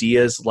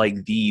ideas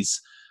like these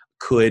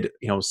could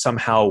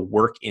somehow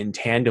work in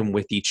tandem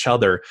with each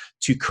other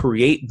to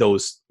create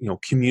those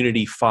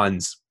community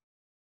funds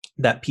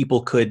that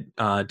people could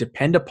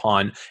depend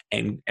upon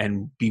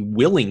and be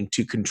willing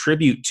to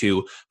contribute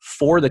to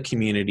for the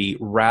community,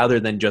 rather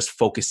than just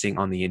focusing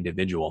on the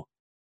individual?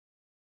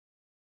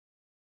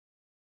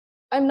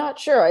 I'm not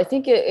sure. I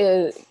think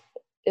it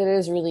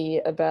is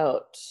really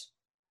about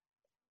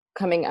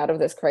coming out of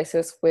this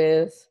crisis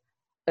with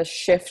a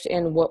shift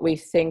in what we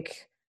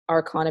think our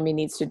economy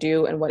needs to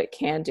do and what it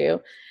can do.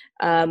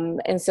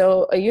 And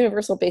so a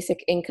universal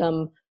basic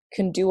income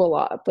can do a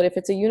lot, but if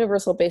it's a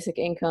universal basic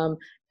income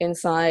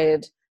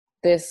inside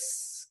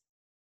this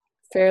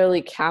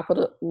fairly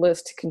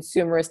capitalist,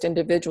 consumerist,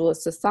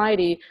 individualist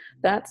society,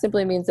 that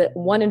simply means that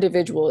one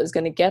individual is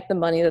going to get the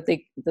money that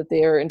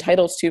they are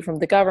entitled to from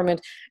the government,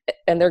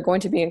 and they're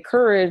going to be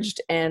encouraged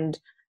and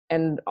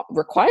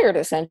required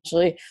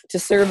essentially to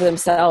serve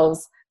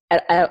themselves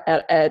at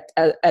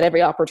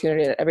every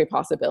opportunity, at every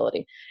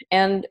possibility.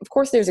 And of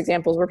course, there's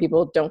examples where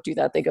people don't do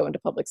that. They go into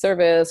public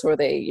service, or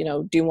they,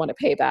 do want to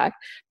pay back.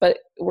 But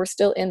we're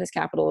still in this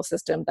capitalist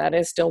system. That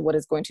is still what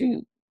is going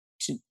to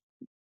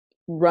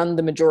run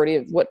the majority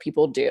of what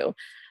people do.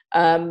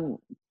 And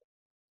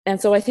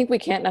so I think we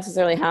can't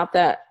necessarily have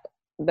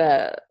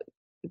the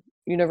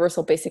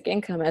universal basic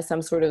income as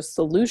some sort of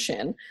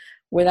solution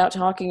without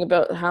talking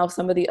about how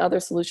some of the other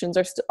solutions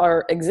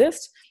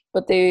exist,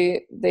 but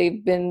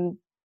they've been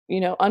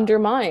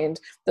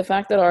undermined. The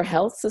fact that our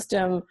health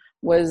system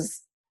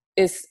is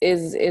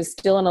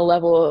still in a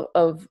level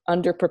of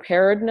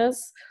underpreparedness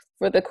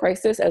for the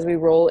crisis as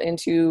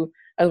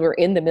we're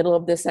in the middle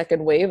of this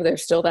second wave.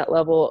 There's still that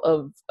level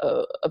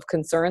of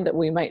concern that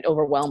we might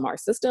overwhelm our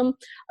system.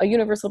 A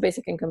universal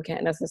basic income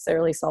can't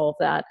necessarily solve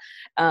that.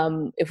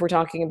 If we're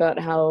talking about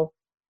how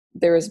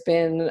there's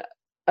been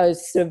a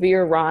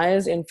severe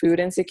rise in food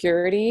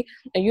insecurity,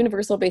 a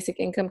universal basic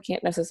income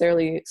can't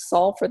necessarily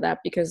solve for that,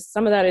 because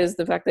some of that is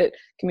the fact that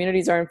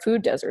communities are in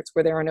food deserts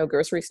where there are no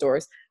grocery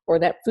stores, or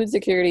that food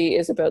security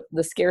is about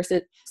the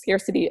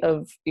scarcity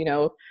of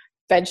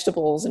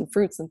vegetables and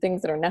fruits and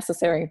things that are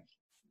necessary.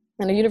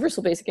 And a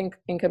universal basic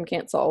income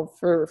can't solve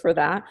for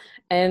that.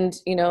 And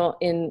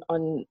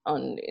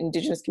on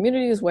Indigenous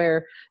communities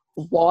where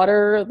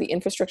water, the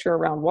infrastructure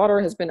around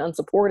water has been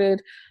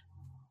unsupported,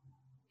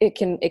 it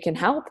can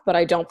help, but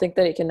I don't think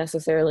that it can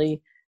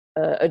necessarily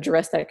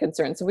address that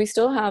concern. So we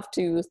still have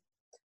to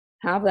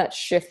have that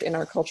shift in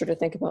our culture to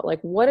think about, like,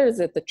 what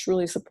is it that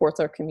truly supports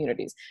our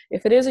communities?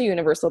 If it is a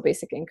universal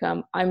basic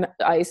income,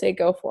 I say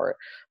go for it.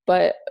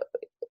 But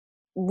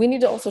we need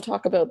to also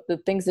talk about the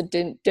things that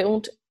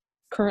don't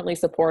currently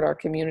support our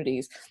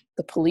communities.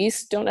 The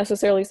police don't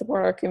necessarily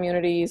support our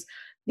communities.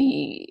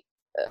 The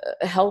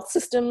health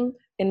system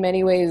in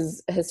many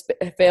ways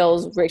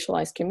fails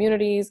racialized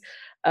communities.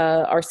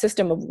 Our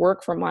system of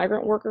work for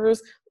migrant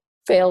workers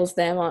fails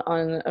them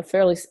on a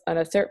fairly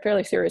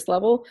serious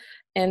level.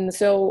 And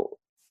so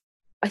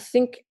I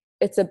think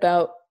it's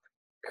about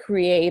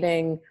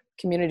creating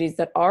communities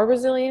that are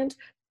resilient,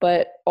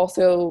 but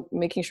also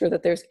making sure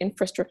that there's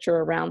infrastructure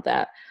around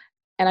that.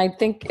 And I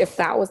think if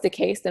that was the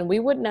case, then we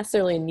wouldn't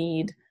necessarily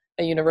need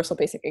a universal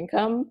basic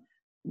income,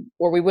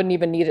 or we wouldn't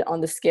even need it on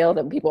the scale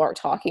that people are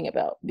talking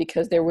about,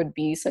 because there would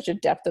be such a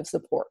depth of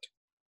support.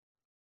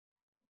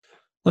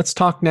 Let's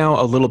talk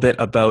now a little bit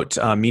about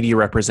media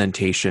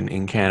representation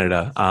in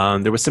Canada.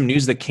 There was some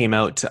news that came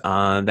out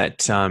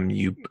that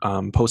you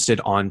posted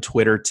on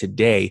Twitter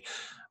today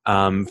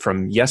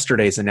from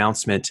yesterday's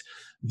announcement.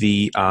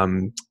 The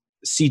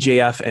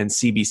CJF and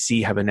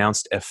CBC have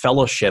announced a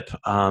fellowship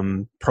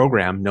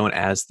program known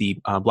as the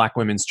Black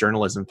Women's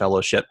Journalism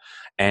Fellowship,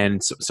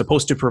 and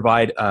supposed to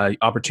provide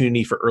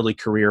opportunity for early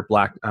career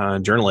Black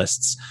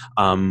journalists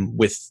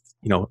with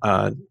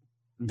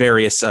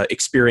various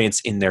experience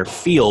in their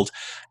field.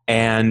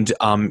 And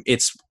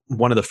it's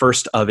one of the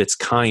first of its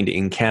kind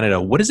in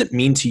Canada. What does it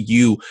mean to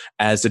you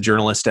as a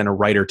journalist and a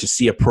writer to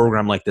see a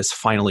program like this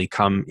finally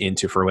come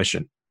into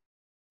fruition?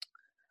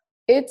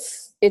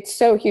 It's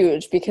so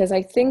huge, because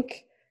I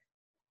think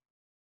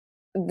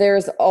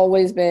there's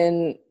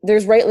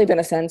rightly been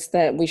a sense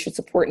that we should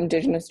support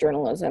Indigenous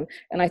journalism,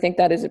 and I think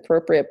that is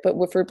appropriate. But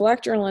for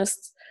Black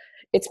journalists,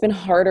 it's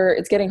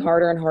getting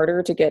harder and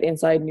harder to get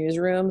inside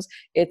newsrooms.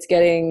 It's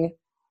getting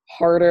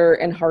harder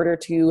and harder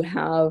to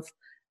have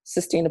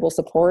sustainable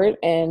support,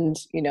 and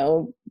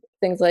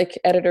things like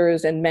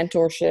editors and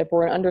mentorship,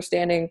 or an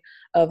understanding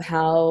of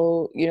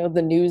how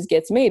the news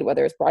gets made,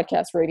 whether it's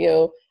broadcast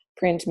radio,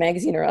 print,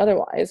 magazine, or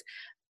otherwise.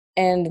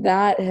 And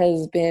that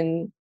has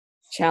been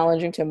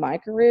challenging to my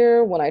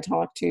career when I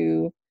talk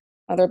to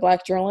other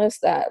Black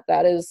journalists,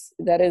 that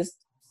is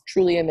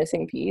truly a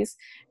missing piece.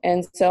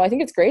 And so I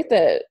think it's great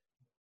that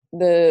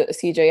the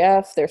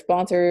CJF, their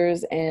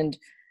sponsors, and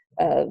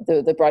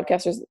the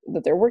broadcasters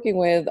that they're working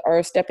with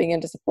are stepping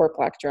in to support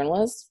Black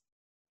journalists,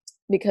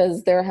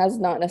 because there has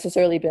not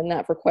necessarily been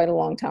that for quite a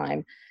long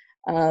time.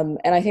 And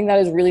I think that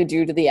is really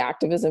due to the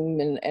activism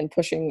and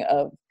pushing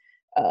of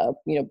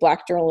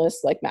Black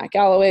journalists like Matt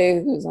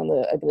Galloway, who's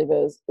on I believe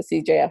is the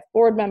CJF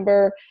board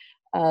member,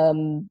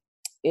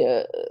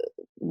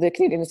 the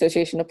Canadian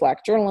Association of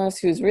Black Journalists,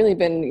 who's really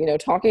been,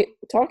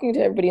 talking to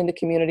everybody in the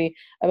community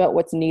about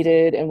what's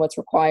needed and what's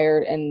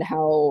required, and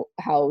how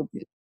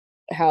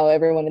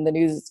everyone in the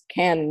news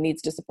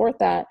needs to support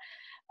that.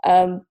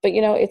 But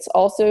it's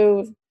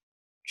also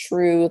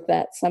true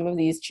that some of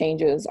these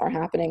changes are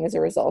happening as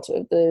a result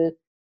of the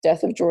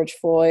death of George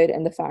Floyd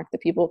and the fact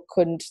that people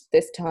couldn't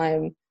this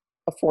time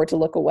afford to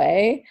look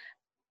away.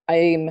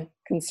 I'm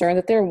concerned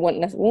that there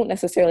won't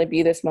necessarily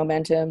be this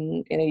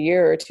momentum in a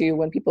year or two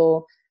when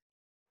people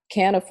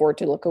can afford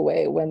to look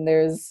away, when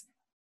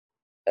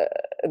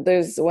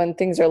when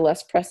things are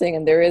less pressing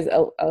and there is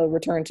a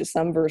return to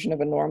some version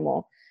of a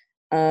normal.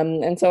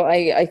 And so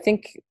I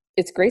think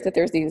it's great that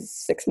there's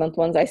these 6-month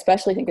ones. I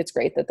especially think it's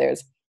great that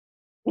there's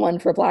one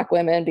for Black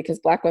women, because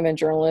Black women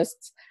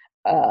journalists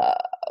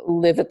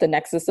live at the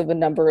nexus of a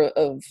number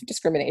of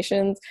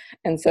discriminations.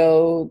 And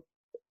so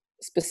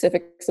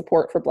specific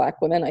support for Black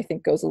women, I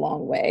think, goes a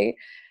long way,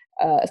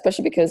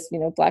 especially because,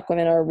 Black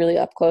women are really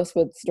up close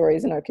with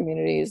stories in our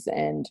communities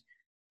and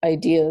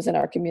ideas in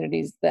our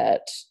communities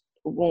that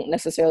won't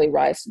necessarily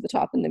rise to the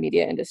top in the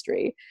media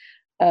industry.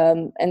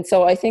 And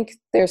so I think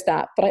there's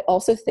that. But I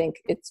also think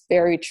it's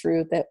very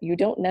true that you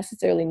don't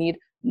necessarily need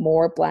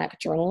more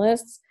Black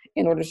journalists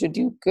in order to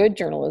do good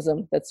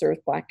journalism that serves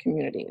Black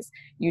communities.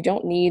 You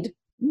don't need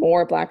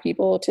more Black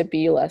people to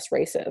be less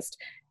racist.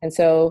 And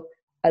so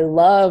I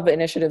love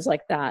initiatives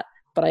like that,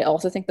 but I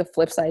also think the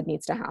flip side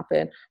needs to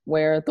happen,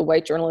 where the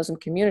white journalism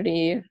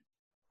community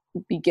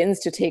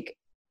begins to take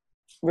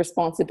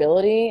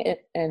responsibility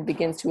and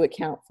begins to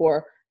account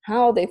for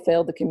how they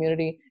failed the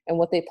community and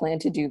what they plan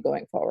to do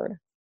going forward.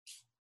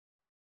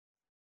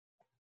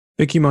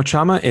 Vicky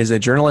Mochama is a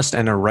journalist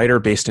and a writer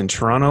based in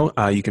Toronto.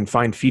 You can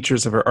find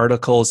features of her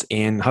articles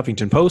in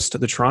Huffington Post,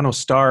 the Toronto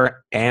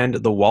Star, and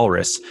the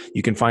Walrus.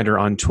 You can find her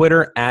on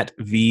Twitter at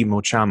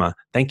 @vmochama.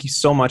 Thank you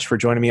so much for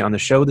joining me on the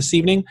show this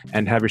evening,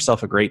 and have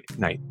yourself a great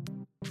night.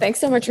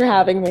 Thanks so much for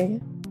having me.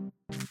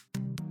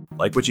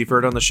 Like what you've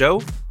heard on the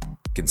show?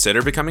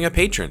 Consider becoming a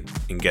patron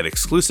and get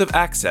exclusive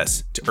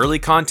access to early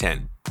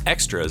content,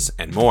 extras,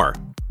 and more.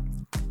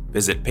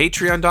 Visit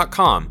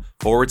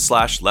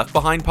patreon.com/Left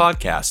Behind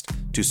Podcast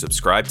to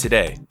subscribe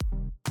today.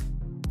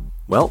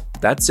 Well,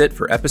 that's it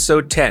for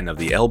episode 10 of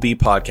the LB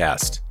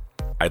Podcast.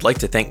 I'd like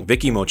to thank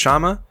Vicky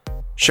Mochama,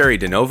 Sherry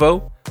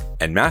DeNovo,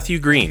 and Matthew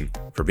Green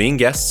for being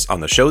guests on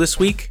the show this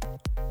week.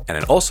 And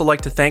I'd also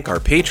like to thank our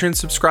Patreon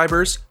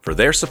subscribers for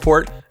their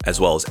support, as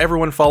well as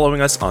everyone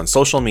following us on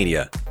social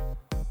media.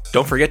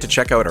 Don't forget to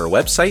check out our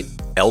website,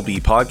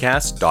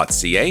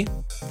 lbpodcast.ca,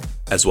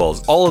 as well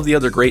as all of the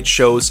other great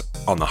shows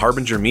on the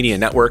Harbinger Media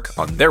Network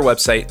on their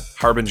website,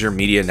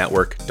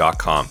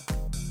 harbingermedianetwork.com.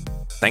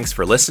 Thanks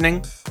for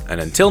listening, and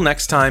until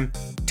next time,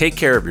 take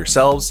care of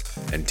yourselves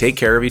and take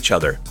care of each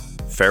other.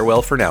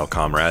 Farewell for now,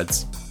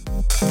 comrades.